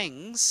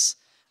springs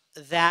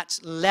that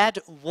led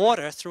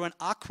water through an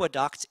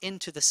aqueduct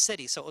into the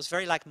city. So it was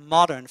very like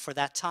modern for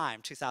that time,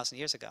 2,000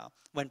 years ago,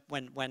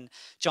 when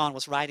John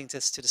was writing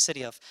this to the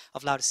city of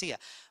Laodicea.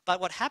 But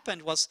what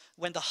happened was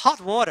when the hot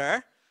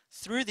water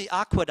through the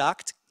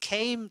aqueduct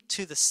came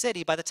to the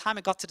city, by the time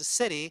it got to the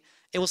city,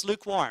 it was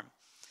lukewarm.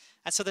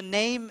 And so the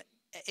name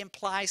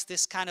implies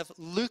this kind of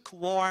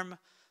lukewarm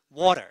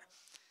water.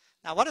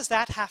 Now, what does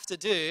that have to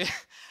do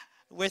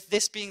with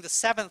this being the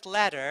 7th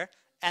letter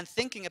and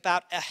thinking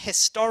about a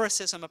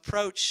historicism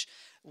approach?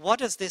 What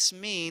does this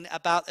mean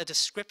about a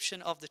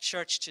description of the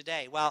church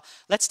today? Well,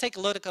 let's take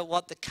a look at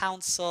what the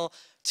council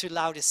to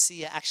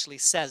Laodicea actually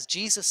says.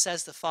 Jesus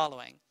says the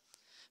following.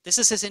 This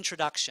is his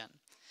introduction.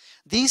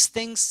 These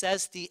things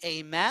says the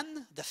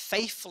Amen, the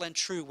faithful and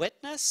true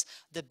witness,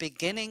 the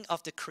beginning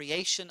of the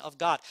creation of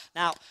God.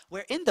 Now,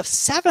 we're in the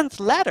 7th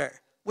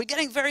letter. We're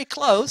getting very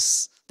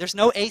close. There's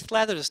no 8th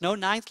letter, there's no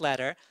 9th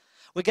letter.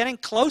 We're getting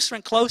closer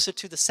and closer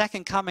to the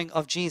second coming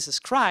of Jesus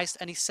Christ,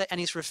 and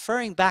he's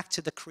referring back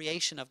to the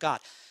creation of God.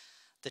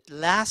 The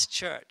last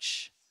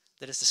church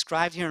that is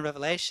described here in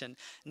Revelation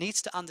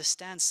needs to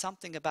understand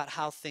something about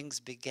how things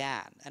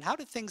began. And how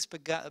did things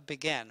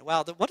begin?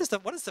 Well, what is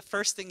the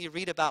first thing you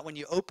read about when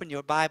you open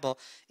your Bible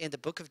in the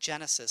book of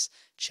Genesis,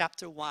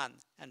 chapter 1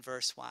 and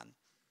verse 1?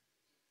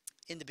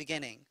 In the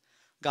beginning,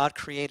 God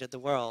created the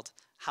world.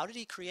 How did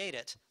he create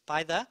it?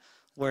 By the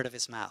word of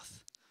his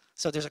mouth.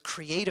 So there's a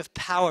creative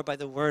power by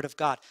the word of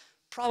God.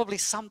 Probably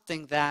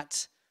something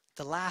that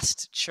the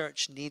last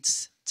church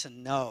needs to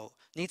know,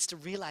 needs to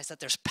realize that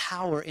there's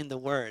power in the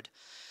word.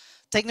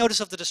 Take notice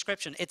of the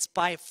description. It's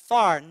by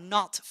far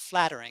not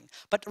flattering.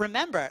 But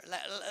remember,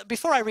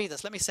 before I read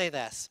this, let me say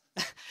this.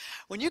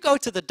 When you go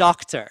to the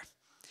doctor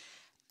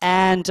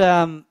and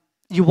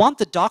you want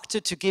the doctor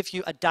to give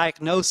you a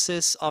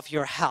diagnosis of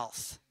your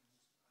health,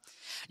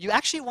 you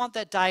actually want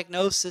that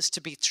diagnosis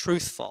to be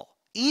truthful,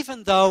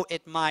 even though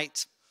it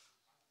might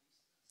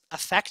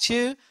affect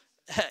you,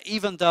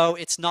 even though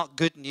it's not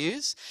good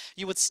news.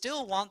 You would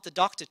still want the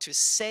doctor to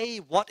say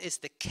what is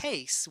the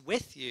case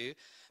with you,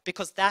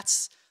 because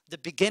that's the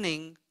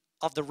beginning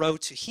of the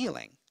road to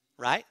healing,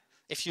 right?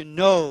 If you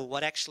know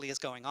what actually is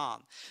going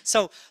on.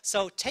 So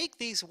take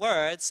these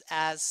words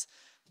as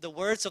the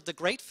words of the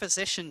great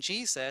physician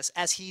Jesus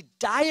as he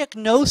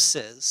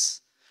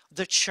diagnoses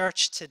the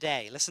church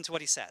today. Listen to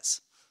what he says.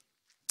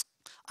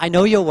 I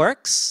know your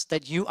works,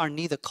 that you are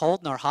neither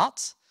cold nor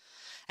hot.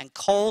 And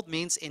cold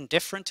means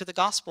indifferent to the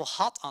gospel,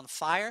 hot, on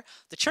fire.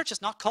 The church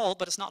is not cold,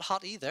 but it's not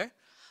hot either.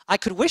 I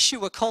could wish you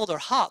were cold or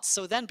hot,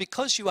 so then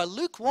because you are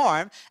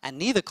lukewarm and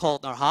neither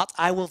cold nor hot,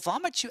 I will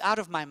vomit you out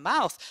of my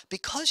mouth,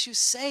 because you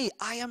say,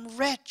 I am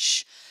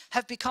rich,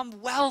 have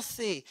become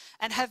wealthy,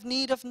 and have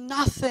need of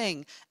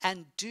nothing,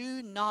 and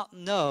do not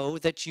know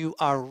that you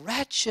are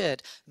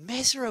wretched,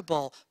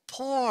 miserable,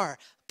 poor,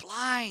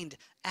 blind,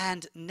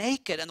 and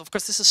naked. And of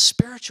course, this is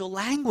spiritual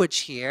language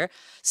here,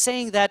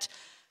 saying that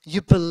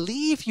you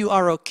believe you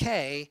are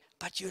okay,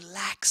 but you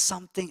lack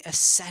something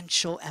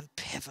essential and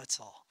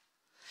pivotal.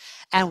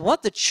 And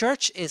what the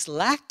church is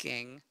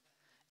lacking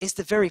is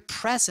the very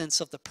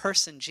presence of the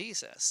person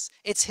Jesus.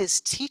 It's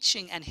his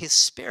teaching and his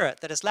spirit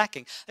that is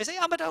lacking. They say,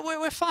 oh, but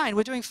we're fine,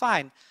 we're doing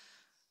fine.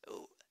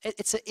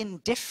 It's an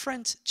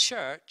indifferent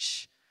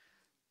church,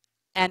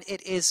 and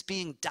it is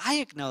being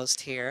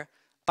diagnosed here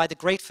by the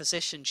great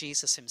physician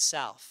Jesus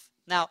himself.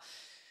 Now,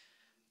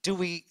 do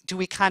we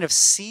kind of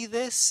see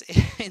this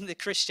in the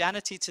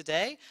Christianity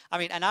today? I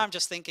mean, and I'm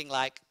just thinking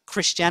like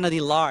Christianity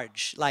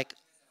large, like,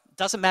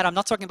 doesn't matter. I'm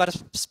not talking about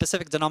a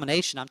specific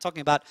denomination. I'm talking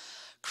about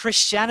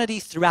Christianity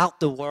throughout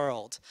the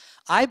world.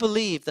 I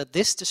believe that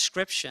this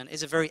description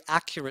is a very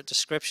accurate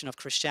description of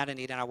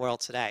Christianity in our world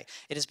today.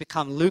 It has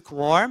become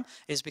lukewarm.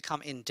 It has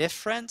become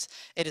indifferent.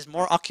 It is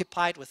more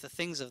occupied with the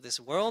things of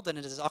this world than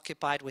it is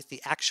occupied with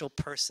the actual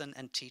person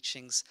and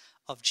teachings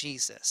of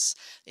Jesus.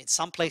 In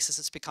some places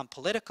it's become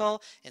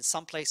political. In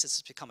some places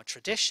it's become a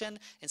tradition.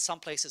 In some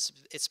places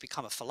it's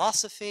become a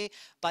philosophy.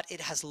 But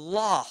it has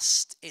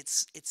lost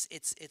its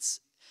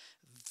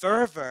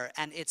fervor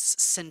and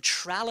its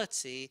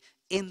centrality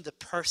in the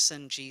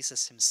person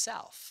Jesus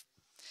himself.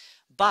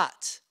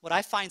 But what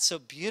I find so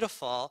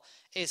beautiful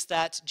is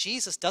that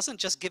Jesus doesn't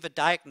just give a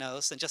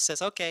diagnosis and just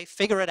says, okay,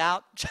 figure it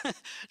out,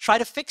 try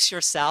to fix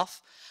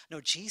yourself.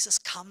 No, Jesus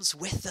comes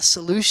with the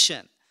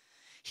solution.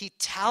 He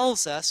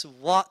tells us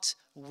what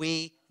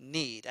we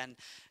need. And,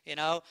 you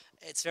know,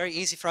 it's very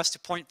easy for us to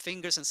point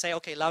fingers and say,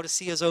 okay,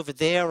 Laodicea is over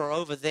there or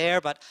over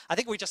there. But I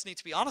think we just need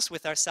to be honest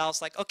with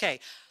ourselves, like, okay,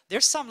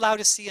 there's some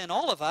Laodicea in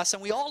all of us,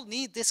 and we all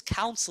need this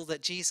counsel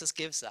that Jesus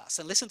gives us.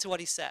 And listen to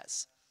what he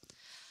says.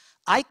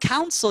 I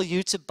counsel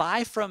you to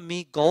buy from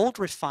me gold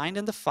refined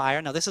in the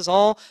fire. Now, this is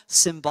all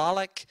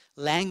symbolic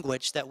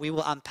language that we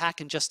will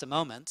unpack in just a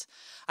moment.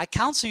 I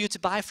counsel you to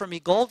buy from me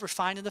gold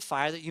refined in the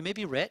fire, that you may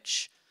be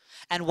rich,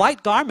 and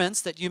white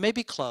garments, that you may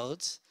be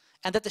clothed,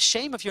 and that the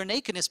shame of your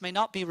nakedness may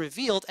not be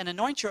revealed, and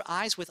anoint your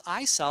eyes with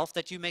eye salve,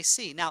 that you may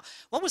see. Now,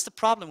 what was the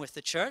problem with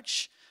the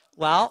church?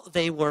 well,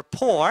 they were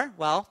poor.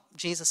 Well,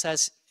 Jesus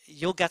says,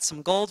 you'll get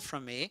some gold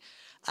from me.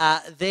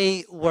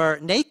 They were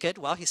naked.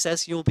 Well, he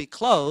says, you'll be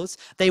clothed.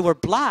 They were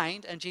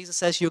blind, and Jesus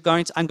says,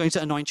 I'm going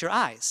to anoint your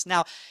eyes.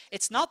 Now,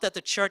 it's not that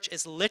the church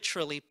is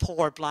literally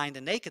poor, blind,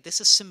 and naked.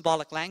 This is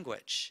symbolic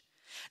language.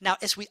 Now,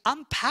 as we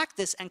unpack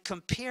this and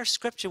compare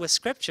Scripture with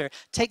Scripture,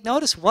 take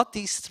notice what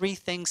these three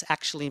things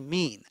actually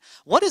mean.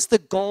 What is the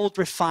gold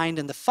refined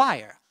in the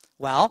fire?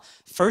 Well,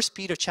 1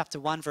 Peter chapter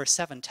 1, verse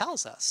 7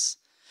 tells us.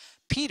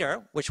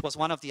 Peter, which was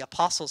one of the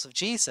apostles of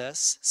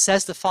Jesus,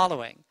 says the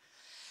following,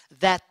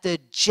 that the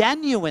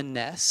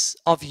genuineness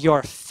of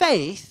your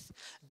faith,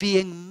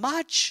 being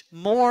much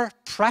more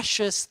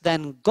precious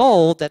than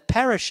gold that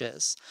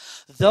perishes,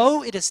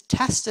 though it is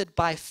tested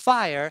by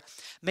fire,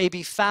 may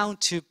be found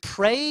to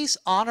praise,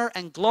 honor,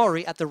 and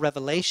glory at the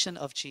revelation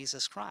of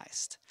Jesus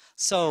Christ.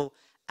 So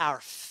our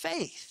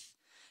faith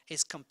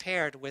is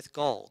compared with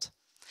gold.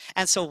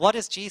 And so what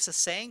is Jesus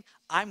saying?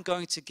 I'm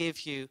going to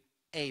give you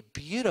a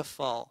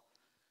beautiful,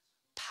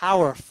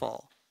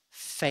 powerful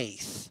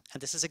faith.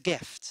 And this is a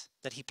gift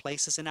that he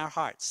places in our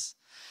hearts.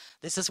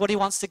 This is what he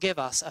wants to give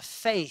us, a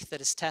faith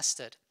that is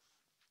tested.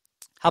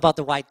 How about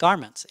the white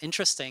garment?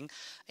 Interesting.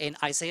 In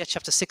Isaiah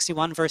chapter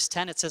 61, verse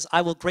 10, it says,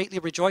 I will greatly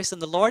rejoice in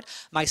the Lord.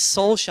 My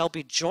soul shall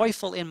be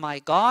joyful in my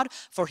God,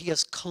 for he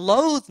has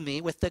clothed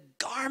me with the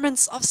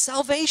garments of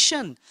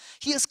salvation.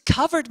 He has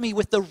covered me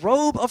with the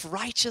robe of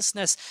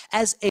righteousness,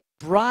 as a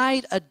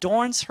bride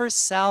adorns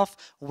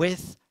herself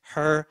with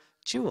her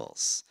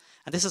jewels.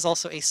 And this is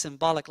also a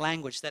symbolic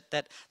language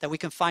that we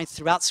can find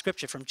throughout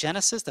Scripture, from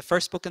Genesis, the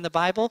first book in the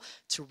Bible,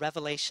 to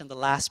Revelation, the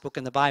last book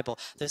in the Bible.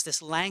 There's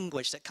this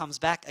language that comes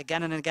back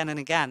again and again and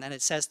again, and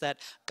it says that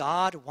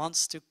God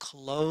wants to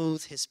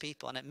clothe his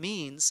people, and it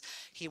means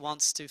he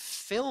wants to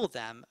fill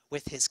them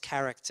with his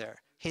character,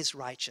 his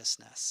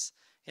righteousness.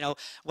 You know,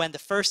 when the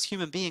first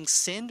human beings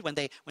sinned, when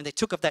they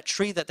took of that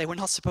tree that they were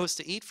not supposed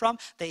to eat from,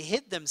 they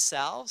hid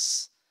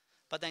themselves,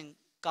 but then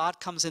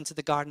God comes into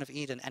the Garden of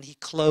Eden and he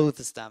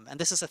clothes them. And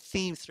this is a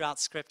theme throughout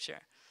Scripture.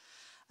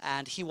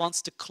 And he wants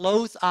to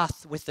clothe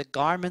us with the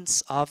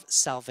garments of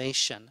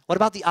salvation. What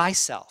about the I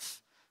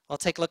self? Well,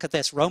 take a look at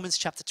this. Romans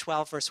chapter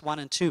 12, verse 1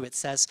 and 2. It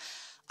says,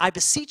 I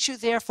beseech you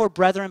therefore,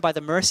 brethren, by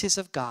the mercies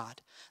of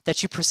God,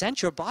 that you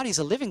present your bodies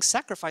a living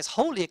sacrifice,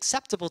 wholly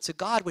acceptable to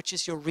God, which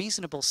is your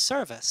reasonable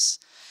service.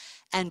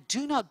 And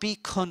do not be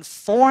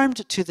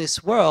conformed to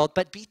this world,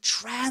 but be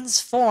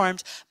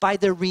transformed by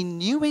the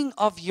renewing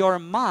of your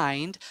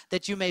mind,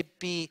 that you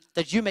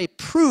may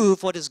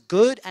prove what is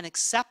good and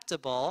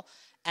acceptable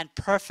and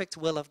perfect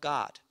will of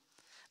God.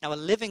 Now, a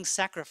living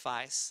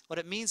sacrifice, what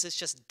it means is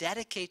just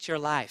dedicate your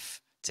life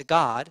to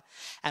God.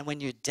 And when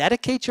you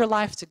dedicate your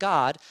life to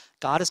God,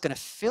 God is going to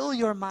fill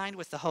your mind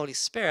with the Holy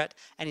Spirit,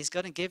 and he's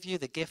going to give you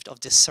the gift of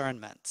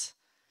discernment.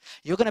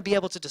 You're going to be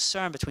able to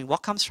discern between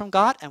what comes from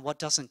God and what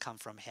doesn't come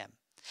from him.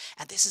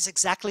 And this is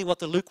exactly what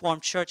the lukewarm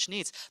church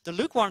needs. The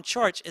lukewarm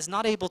church is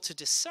not able to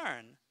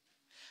discern,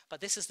 but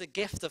this is the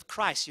gift of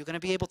Christ. You're going to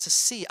be able to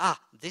see,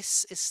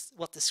 this is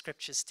what the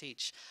Scriptures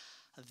teach.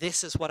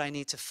 This is what I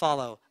need to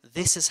follow.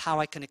 This is how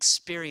I can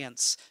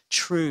experience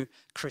true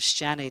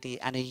Christianity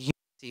and a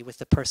unity with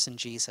the person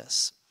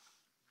Jesus.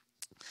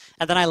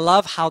 And then I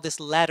love how this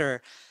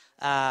letter,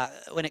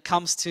 when it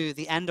comes to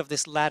the end of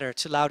this letter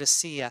to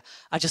Laodicea,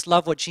 I just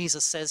love what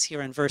Jesus says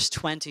here in verse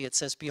 20. It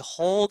says,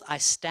 behold, I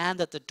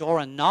stand at the door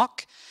and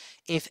knock.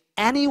 If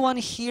anyone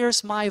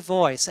hears my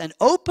voice and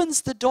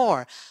opens the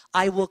door,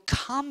 I will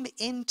come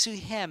into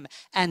him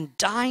and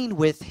dine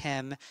with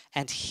him,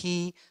 and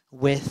he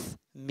with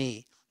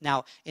me.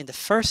 Now, in the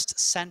first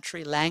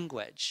century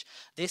language,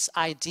 this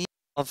idea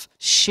of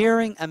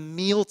sharing a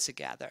meal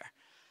together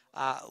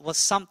was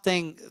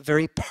something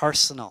very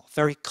personal,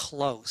 very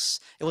close.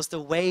 It was the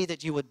way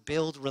that you would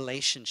build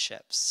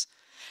relationships.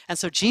 And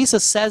so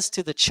Jesus says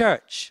to the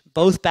church,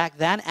 both back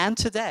then and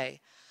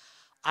today,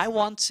 I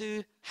want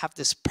to have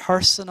this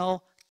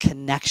personal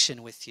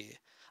connection with you.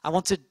 I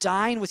want to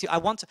dine with you. I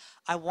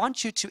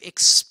want you to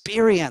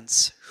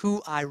experience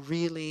who I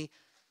really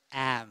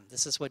am.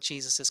 This is what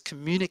Jesus is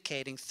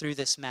communicating through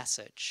this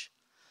message.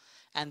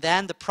 And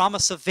then the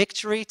promise of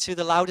victory to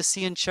the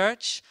Laodicean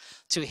church.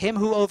 To him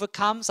who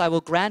overcomes, I will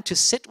grant to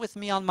sit with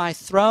me on my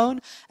throne,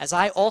 as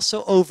I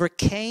also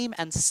overcame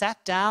and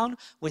sat down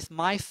with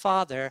my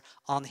Father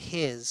on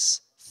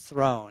his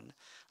throne.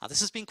 Now,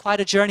 this has been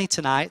quite a journey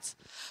tonight.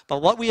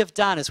 But what we have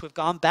done is we've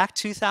gone back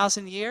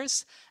 2,000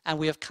 years, and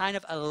we have kind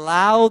of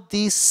allowed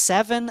these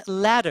 7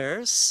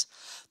 letters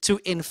to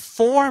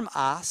inform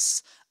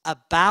us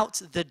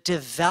about the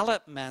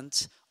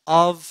development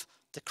of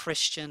the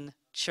Christian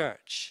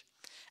church.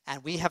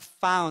 And we have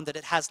found that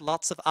it has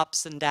lots of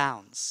ups and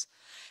downs.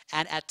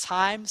 And at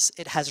times,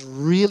 it has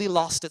really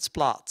lost its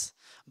plot.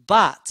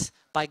 But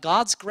by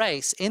God's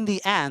grace, in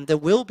the end, there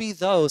will be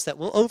those that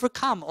will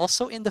overcome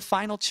also in the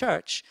final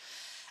church,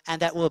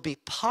 and that will be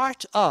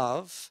part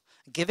of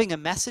giving a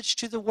message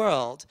to the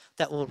world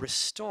that will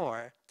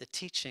restore the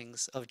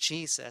teachings of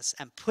Jesus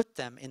and put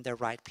them in their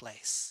right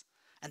place.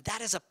 And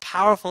that is a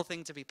powerful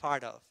thing to be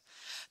part of.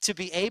 To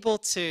be able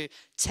to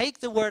take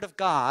the Word of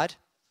God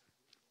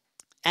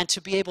and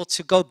to be able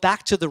to go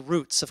back to the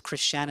roots of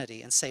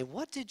Christianity and say,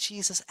 what did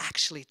Jesus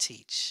actually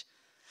teach?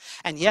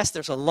 And yes,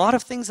 there's a lot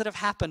of things that have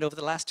happened over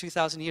the last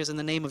 2,000 years in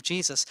the name of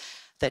Jesus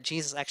that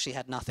Jesus actually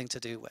had nothing to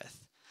do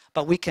with.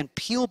 But we can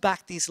peel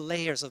back these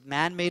layers of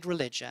man-made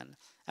religion,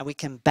 and we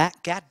can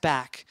get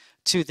back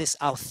to this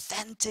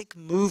authentic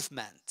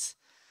movement.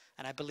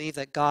 And I believe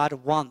that God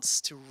wants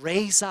to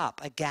raise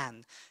up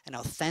again an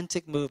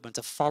authentic movement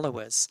of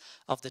followers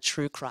of the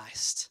true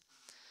Christ.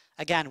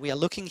 Again, we are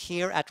looking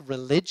here at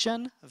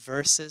religion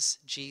versus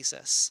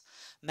Jesus.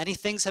 Many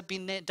things have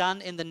been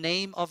done in the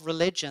name of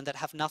religion that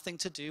have nothing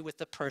to do with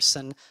the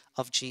person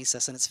of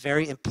Jesus. And it's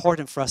very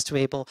important for us to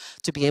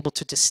be able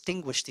to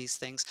distinguish these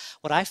things.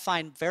 What I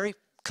find very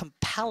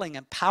compelling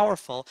and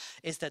powerful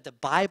is that the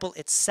Bible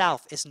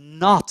itself is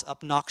not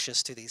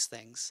obnoxious to these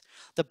things.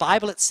 The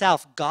Bible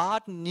itself,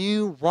 God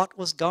knew what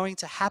was going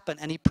to happen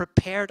and he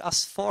prepared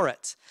us for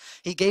it.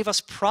 He gave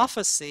us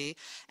prophecy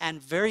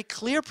and very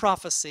clear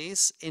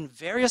prophecies in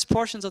various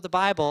portions of the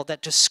Bible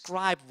that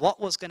describe what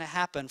was going to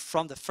happen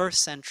from the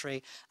first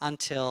century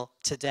until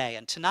today.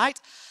 And tonight,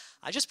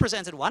 I just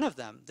presented one of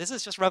them. This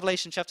is just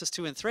Revelation chapters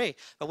 2 and 3,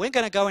 but we're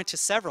going to go into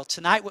several.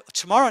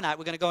 Tomorrow night,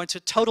 we're going to go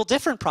into total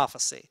different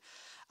prophecy.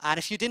 And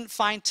if you didn't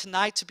find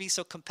tonight to be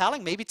so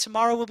compelling, maybe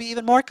tomorrow will be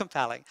even more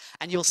compelling.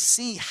 And you'll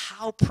see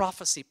how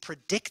prophecy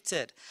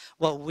predicted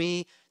what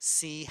we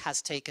see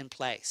has taken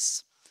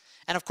place.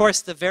 And of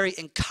course, the very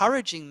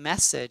encouraging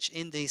message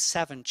in these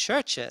 7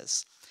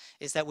 churches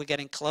is that we're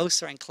getting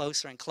closer and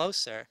closer and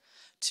closer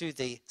to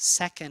the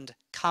second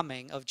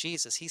coming of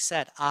Jesus. He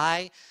said,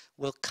 I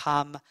will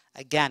come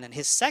again. And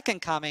his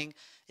second coming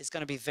is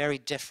going to be very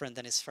different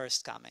than his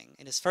first coming.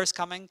 In his first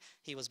coming,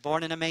 he was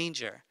born in a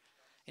manger.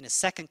 In his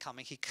second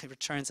coming, he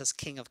returns as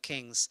King of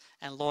Kings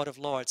and Lord of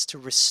Lords to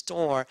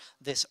restore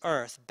this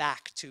earth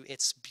back to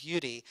its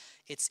beauty,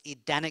 its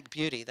Edenic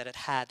beauty that it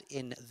had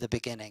in the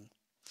beginning.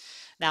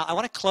 Now, I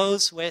want to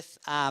close with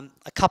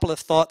a couple of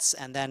thoughts,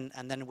 and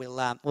then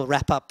we'll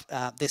wrap up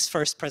this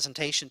first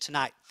presentation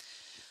tonight.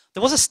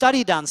 There was a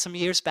study done some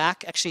years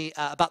back, actually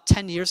about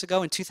 10 years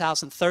ago in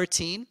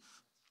 2013.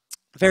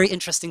 Very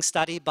interesting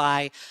study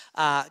by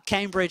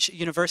Cambridge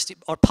University,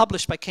 or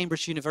published by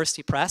Cambridge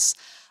University Press.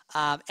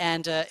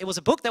 It was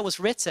a book that was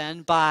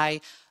written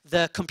by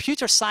the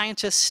computer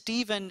scientist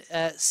Stephen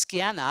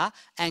Scianna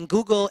and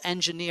Google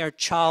engineer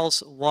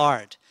Charles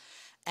Ward.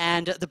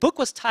 And the book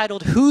was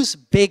titled Who's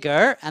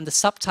Bigger? And the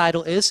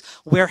subtitle is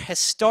Where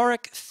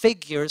Historic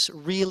Figures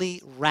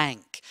Really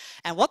Rank.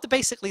 And what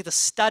basically the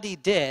study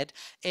did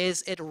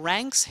is it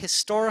ranks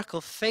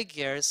historical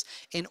figures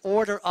in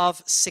order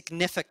of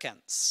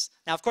significance.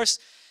 Now, of course,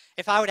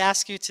 if I would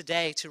ask you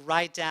today to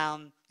write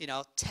down,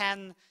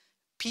 10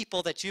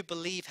 people that you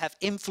believe have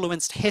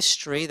influenced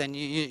history, then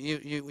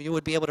you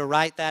would be able to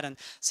write that, and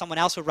someone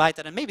else would write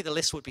that, and maybe the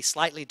list would be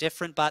slightly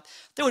different, but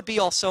there would be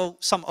also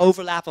some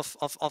overlap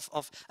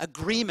of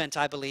agreement,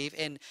 I believe,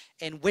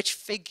 in which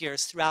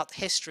figures throughout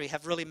history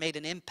have really made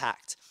an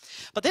impact.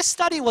 But this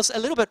study was a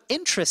little bit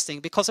interesting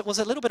because it was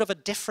a little bit of a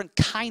different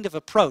kind of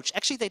approach.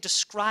 Actually, they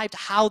described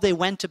how they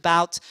went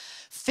about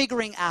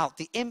figuring out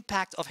the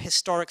impact of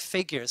historic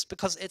figures,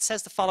 because it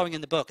says the following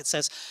in the book. It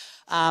says,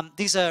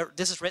 this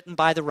is written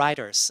by the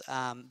writers,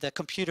 the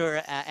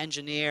computer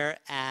engineer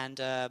and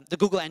the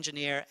Google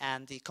engineer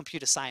and the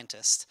computer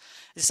scientist.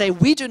 They say,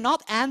 we do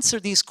not answer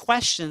these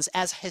questions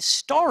as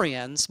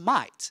historians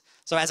might.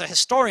 So as a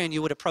historian,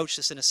 you would approach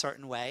this in a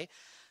certain way,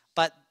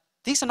 but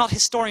these are not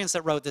historians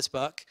that wrote this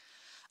book.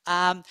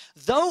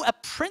 Though a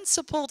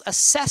principled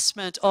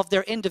assessment of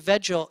their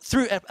individual,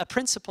 through a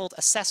principled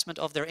assessment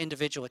of their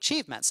individual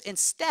achievements.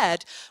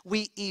 Instead,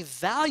 we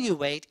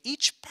evaluate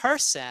each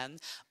person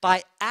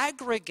by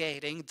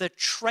aggregating the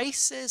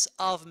traces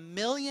of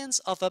millions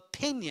of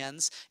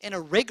opinions in a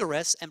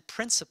rigorous and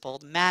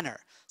principled manner.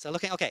 So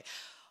looking, okay,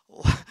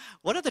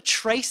 what are the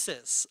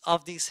traces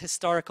of these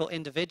historical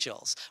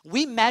individuals?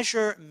 We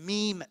measure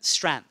meme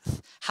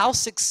strength. How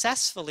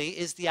successfully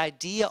is the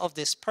idea of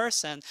this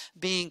person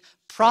being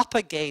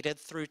propagated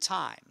through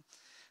time?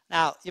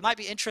 Now, it might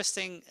be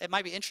interesting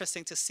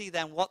to see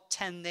then what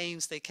 10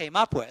 names they came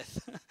up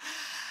with.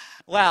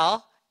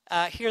 Well,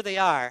 here they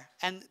are.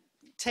 And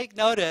take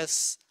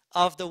notice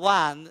of the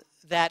one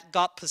that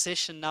got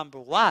position number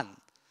 1.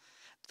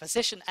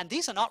 And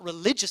these are not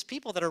religious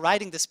people that are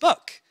writing this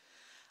book.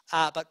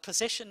 But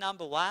position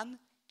number 1,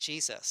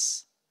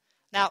 Jesus.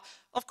 Now,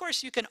 of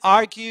course, you can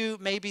argue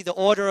maybe the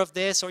order of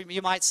this, or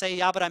you might say,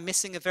 yeah, but I'm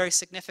missing a very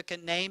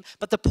significant name.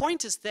 But the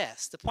point is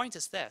this.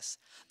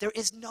 There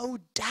is no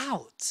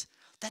doubt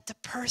that the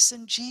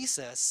person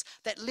Jesus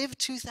that lived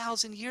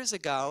 2,000 years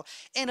ago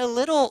in a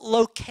little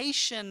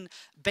location,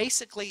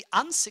 basically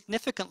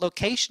insignificant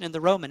location in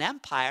the Roman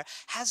Empire,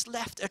 has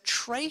left a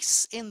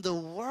trace in the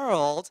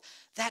world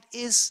that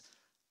is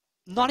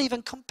not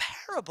even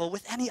comparable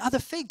with any other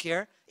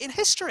figure in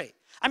history.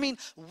 I mean,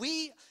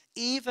 we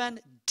even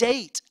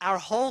date our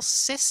whole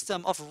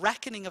system of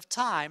reckoning of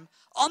time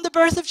on the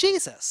birth of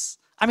Jesus.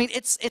 I mean,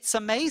 it's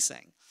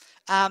amazing.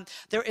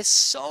 There is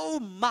so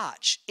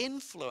much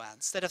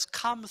influence that has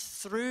come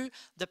through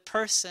the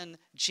person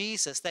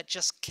Jesus that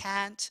just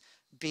can't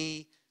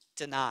be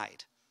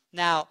denied.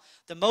 Now,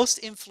 the most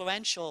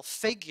influential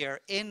figure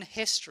in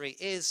history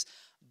is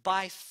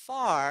by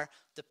far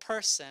the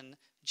person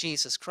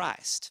Jesus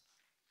Christ.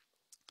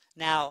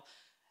 Now,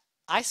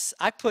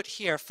 I put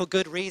here for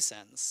good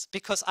reasons,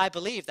 because I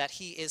believe that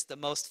he is the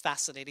most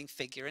fascinating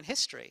figure in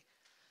history.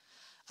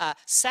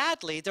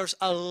 Sadly, there's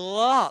a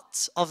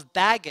lot of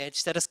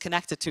baggage that is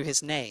connected to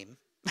his name,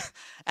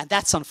 and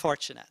that's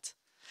unfortunate.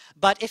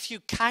 But if you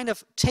kind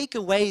of take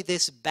away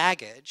this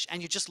baggage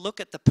and you just look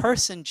at the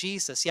person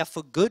Jesus, yeah,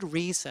 for good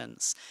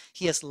reasons,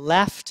 he has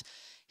left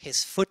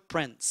his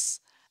footprints,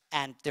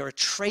 and there are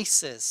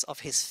traces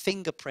of his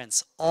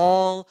fingerprints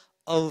all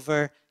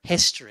over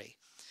history.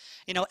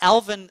 You know,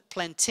 Alvin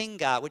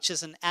Plantinga, which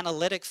is an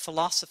analytic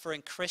philosopher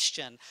and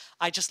Christian,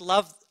 I just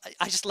love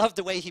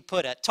the way he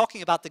put it.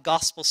 Talking about the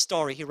gospel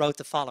story, he wrote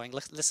the following.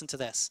 Listen to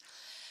this.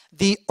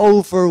 The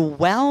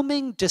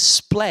overwhelming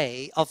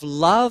display of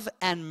love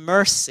and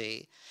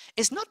mercy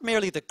is not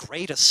merely the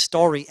greatest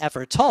story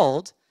ever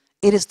told,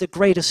 it is the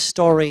greatest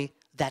story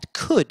that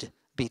could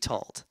be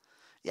told.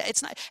 Yeah,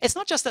 it's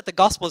not just that the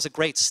gospel is a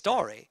great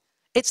story.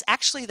 It's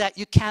actually that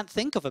you can't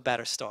think of a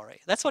better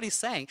story. That's what he's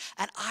saying.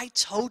 And I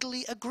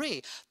totally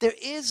agree. There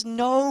is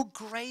no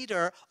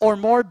greater or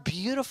more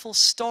beautiful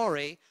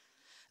story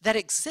that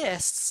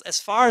exists, as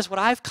far as what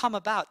I've come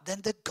about,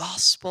 than the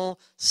gospel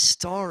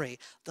story.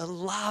 The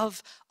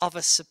love of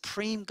a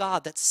supreme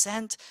God that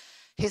sent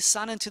his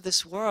son into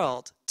this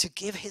world to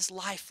give his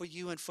life for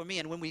you and for me.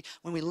 And when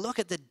we look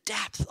at the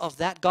depth of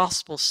that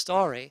gospel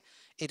story,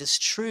 it is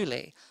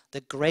truly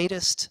the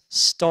greatest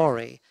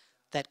story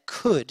that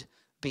could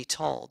be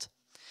told.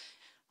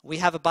 We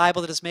have a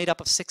Bible that is made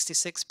up of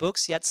 66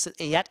 books, yet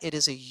it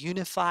is a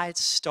unified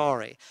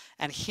story.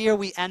 And here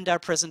we end our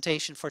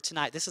presentation for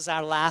tonight. This is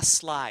our last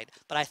slide,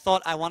 but I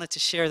thought I wanted to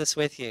share this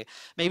with you.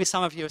 Maybe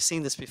some of you have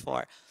seen this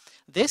before.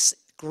 This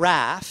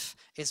graph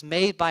is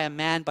made by a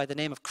man by the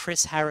name of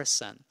Chris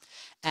Harrison.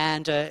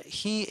 And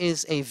he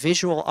is a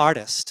visual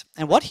artist.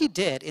 And what he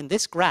did in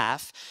this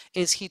graph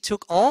is he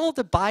took all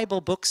the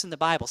Bible books in the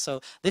Bible. So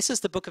this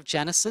is the book of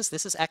Genesis,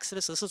 this is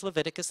Exodus, this is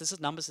Leviticus, this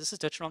is Numbers, this is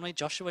Deuteronomy,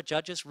 Joshua,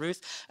 Judges,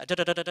 Ruth,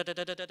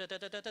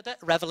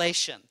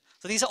 Revelation.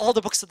 So these are all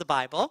the books of the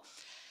Bible.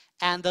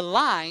 And the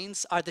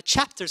lines are the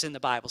chapters in the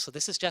Bible. So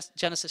this is just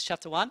Genesis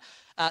chapter 1.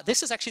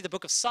 This is actually the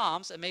book of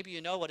Psalms. And maybe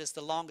you know what is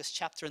the longest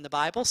chapter in the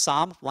Bible,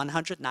 Psalm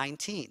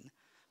 119.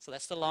 So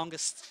that's the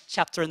longest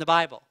chapter in the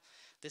Bible.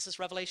 This is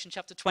Revelation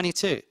chapter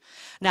 22.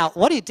 Now,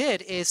 what he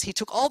did is he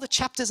took all the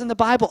chapters in the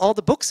Bible, all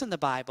the books in the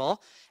Bible,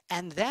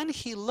 and then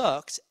he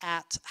looked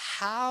at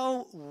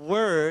how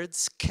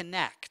words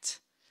connect.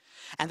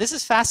 And this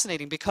is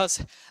fascinating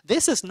because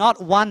this is not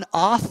one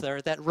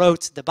author that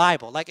wrote the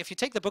Bible. Like if you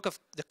take the book of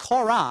the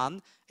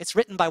Quran, it's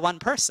written by one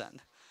person.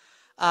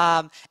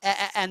 And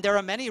there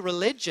are many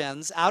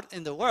religions out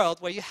in the world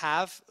where you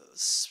have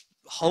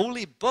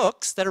holy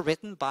books that are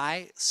written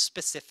by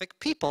specific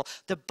people.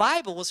 The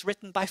Bible was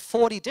written by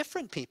 40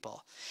 different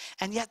people.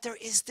 And yet there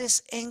is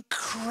this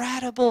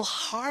incredible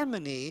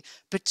harmony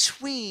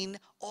between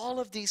all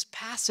of these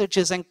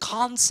passages and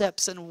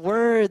concepts and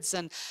words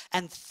and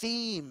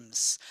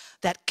themes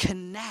that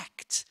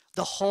connect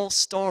the whole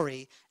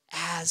story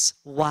as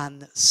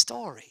one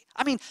story.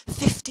 I mean,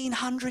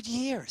 1,500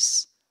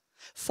 years.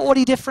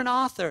 40 different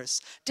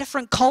authors,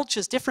 different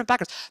cultures, different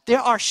backgrounds. There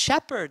are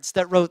shepherds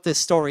that wrote this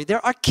story.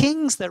 There are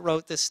kings that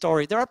wrote this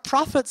story. There are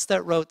prophets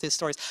that wrote these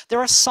stories. There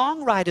are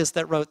songwriters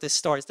that wrote these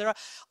stories. There are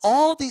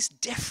all these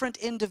different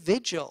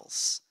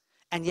individuals,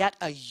 and yet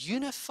a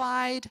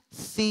unified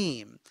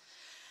theme.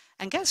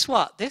 And guess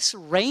what? This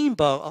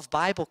rainbow of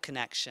Bible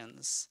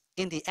connections,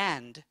 in the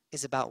end,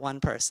 is about one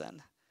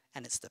person,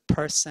 and it's the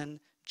person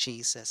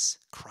Jesus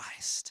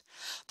Christ.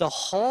 The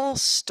whole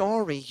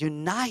story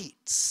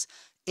unites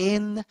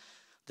in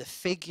the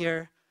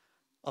figure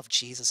of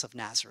Jesus of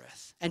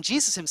Nazareth. And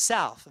Jesus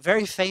himself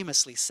very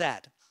famously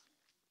said,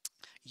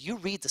 "You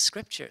read the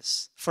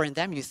scriptures, for in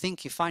them you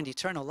think you find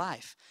eternal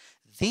life.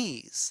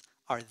 These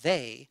are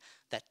they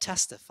that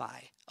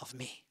testify of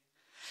me."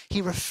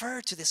 He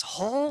referred to this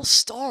whole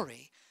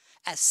story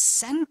as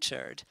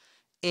centered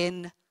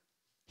in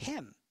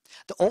him.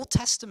 The Old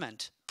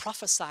Testament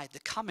prophesied the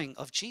coming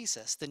of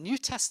Jesus. The New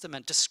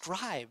Testament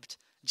described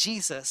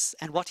Jesus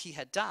and what he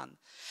had done.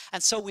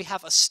 And so we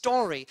have a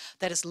story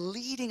that is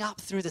leading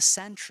up through the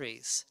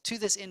centuries to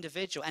this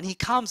individual. And he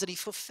comes and he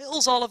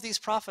fulfills all of these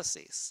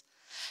prophecies.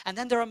 And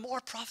then there are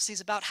more prophecies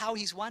about how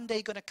he's one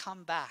day going to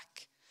come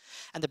back.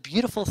 And the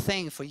beautiful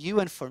thing for you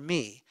and for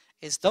me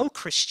is though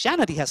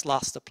Christianity has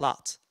lost the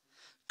plot,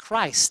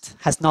 Christ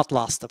has not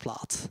lost the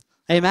plot.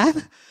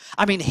 Amen?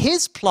 I mean,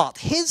 his plot,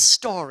 his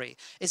story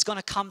is going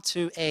to come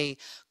to a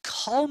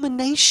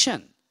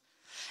culmination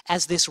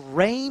as this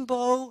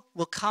rainbow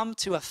will come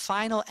to a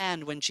final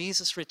end when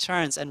Jesus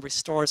returns and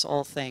restores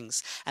all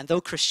things. And though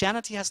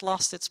Christianity has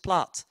lost its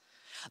plot,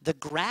 the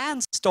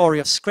grand story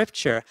of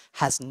Scripture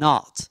has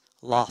not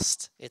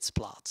lost its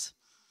plot.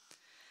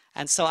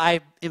 And so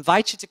I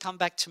invite you to come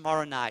back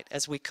tomorrow night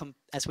as we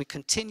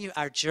continue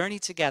our journey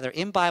together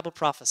in Bible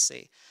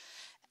prophecy,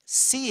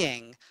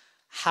 seeing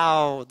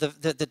how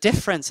the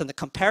difference and the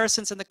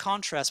comparisons and the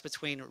contrast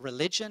between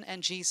religion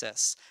and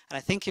Jesus. And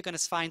I think you're going to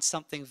find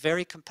something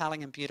very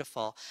compelling and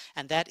beautiful,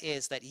 and that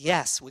is that,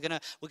 yes, we're going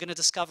to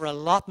discover a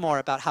lot more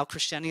about how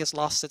Christianity has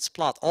lost its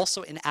plot,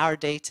 also in our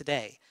day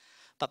today.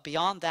 But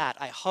beyond that,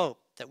 I hope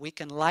that we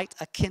can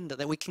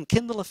that we can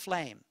kindle a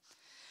flame,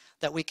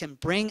 that we can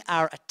bring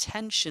our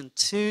attention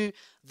to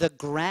the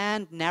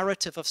grand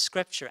narrative of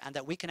Scripture, and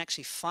that we can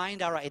actually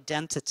find our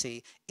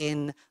identity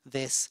in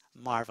this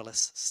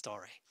marvelous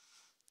story.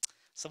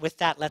 So with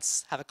that,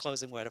 let's have a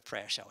closing word of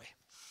prayer, shall we?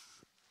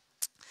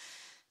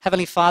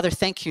 Heavenly Father,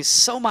 thank you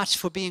so much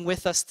for being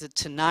with us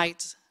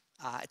tonight.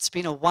 It's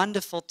been a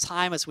wonderful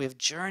time as we have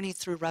journeyed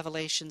through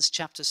Revelations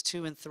chapters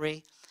 2 and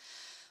 3.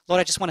 Lord,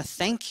 I just want to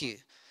thank you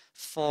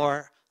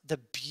for the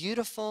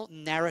beautiful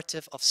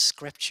narrative of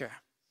Scripture.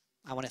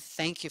 I want to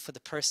thank you for the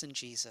person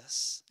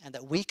Jesus, and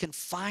that we can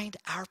find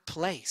our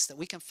place, that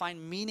we can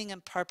find meaning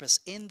and purpose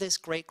in this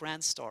great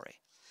grand story.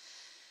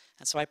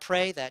 And so I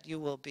pray that you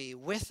will be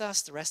with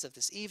us the rest of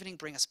this evening,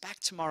 bring us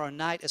back tomorrow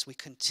night as we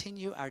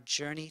continue our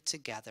journey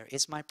together,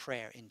 is my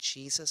prayer in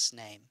Jesus'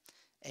 name.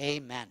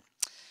 Amen.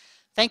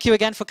 Thank you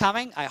again for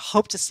coming. I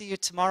hope to see you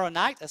tomorrow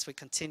night as we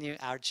continue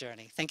our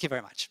journey. Thank you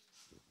very much.